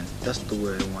fun, man. That's the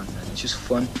word I want, man. It's just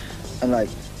fun. And, like,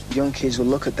 young kids will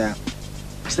look at that.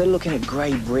 Instead of looking at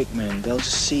grey brick, man, they'll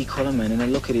just see colour, man, and they'll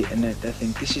look at it and they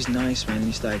think, this is nice, man, and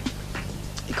it's like,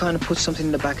 it kind of puts something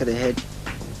in the back of their head.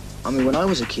 I mean, when I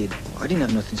was a kid, I didn't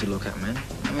have nothing to look at, man.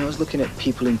 I mean, I was looking at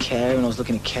people in care and I was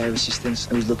looking at care assistants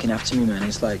who was looking after me, man.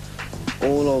 It's like,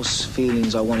 all those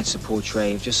feelings I wanted to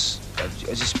portray have just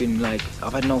been like,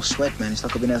 I've had no sweat, man. It's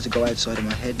like I've been able to go outside of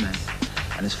my head, man.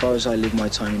 And as far as I live my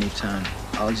time in Heath Town,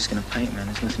 I'm just gonna paint, man.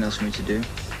 There's nothing else for me to do.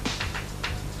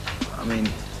 I mean,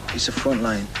 it's a front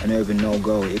line, an urban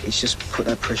no-go. It's just put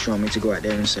that pressure on me to go out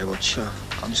there and say, well,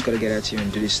 I'm just got to get out here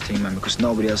and do this thing, man, because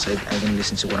nobody else ain't going to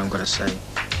listen to what I'm going to say.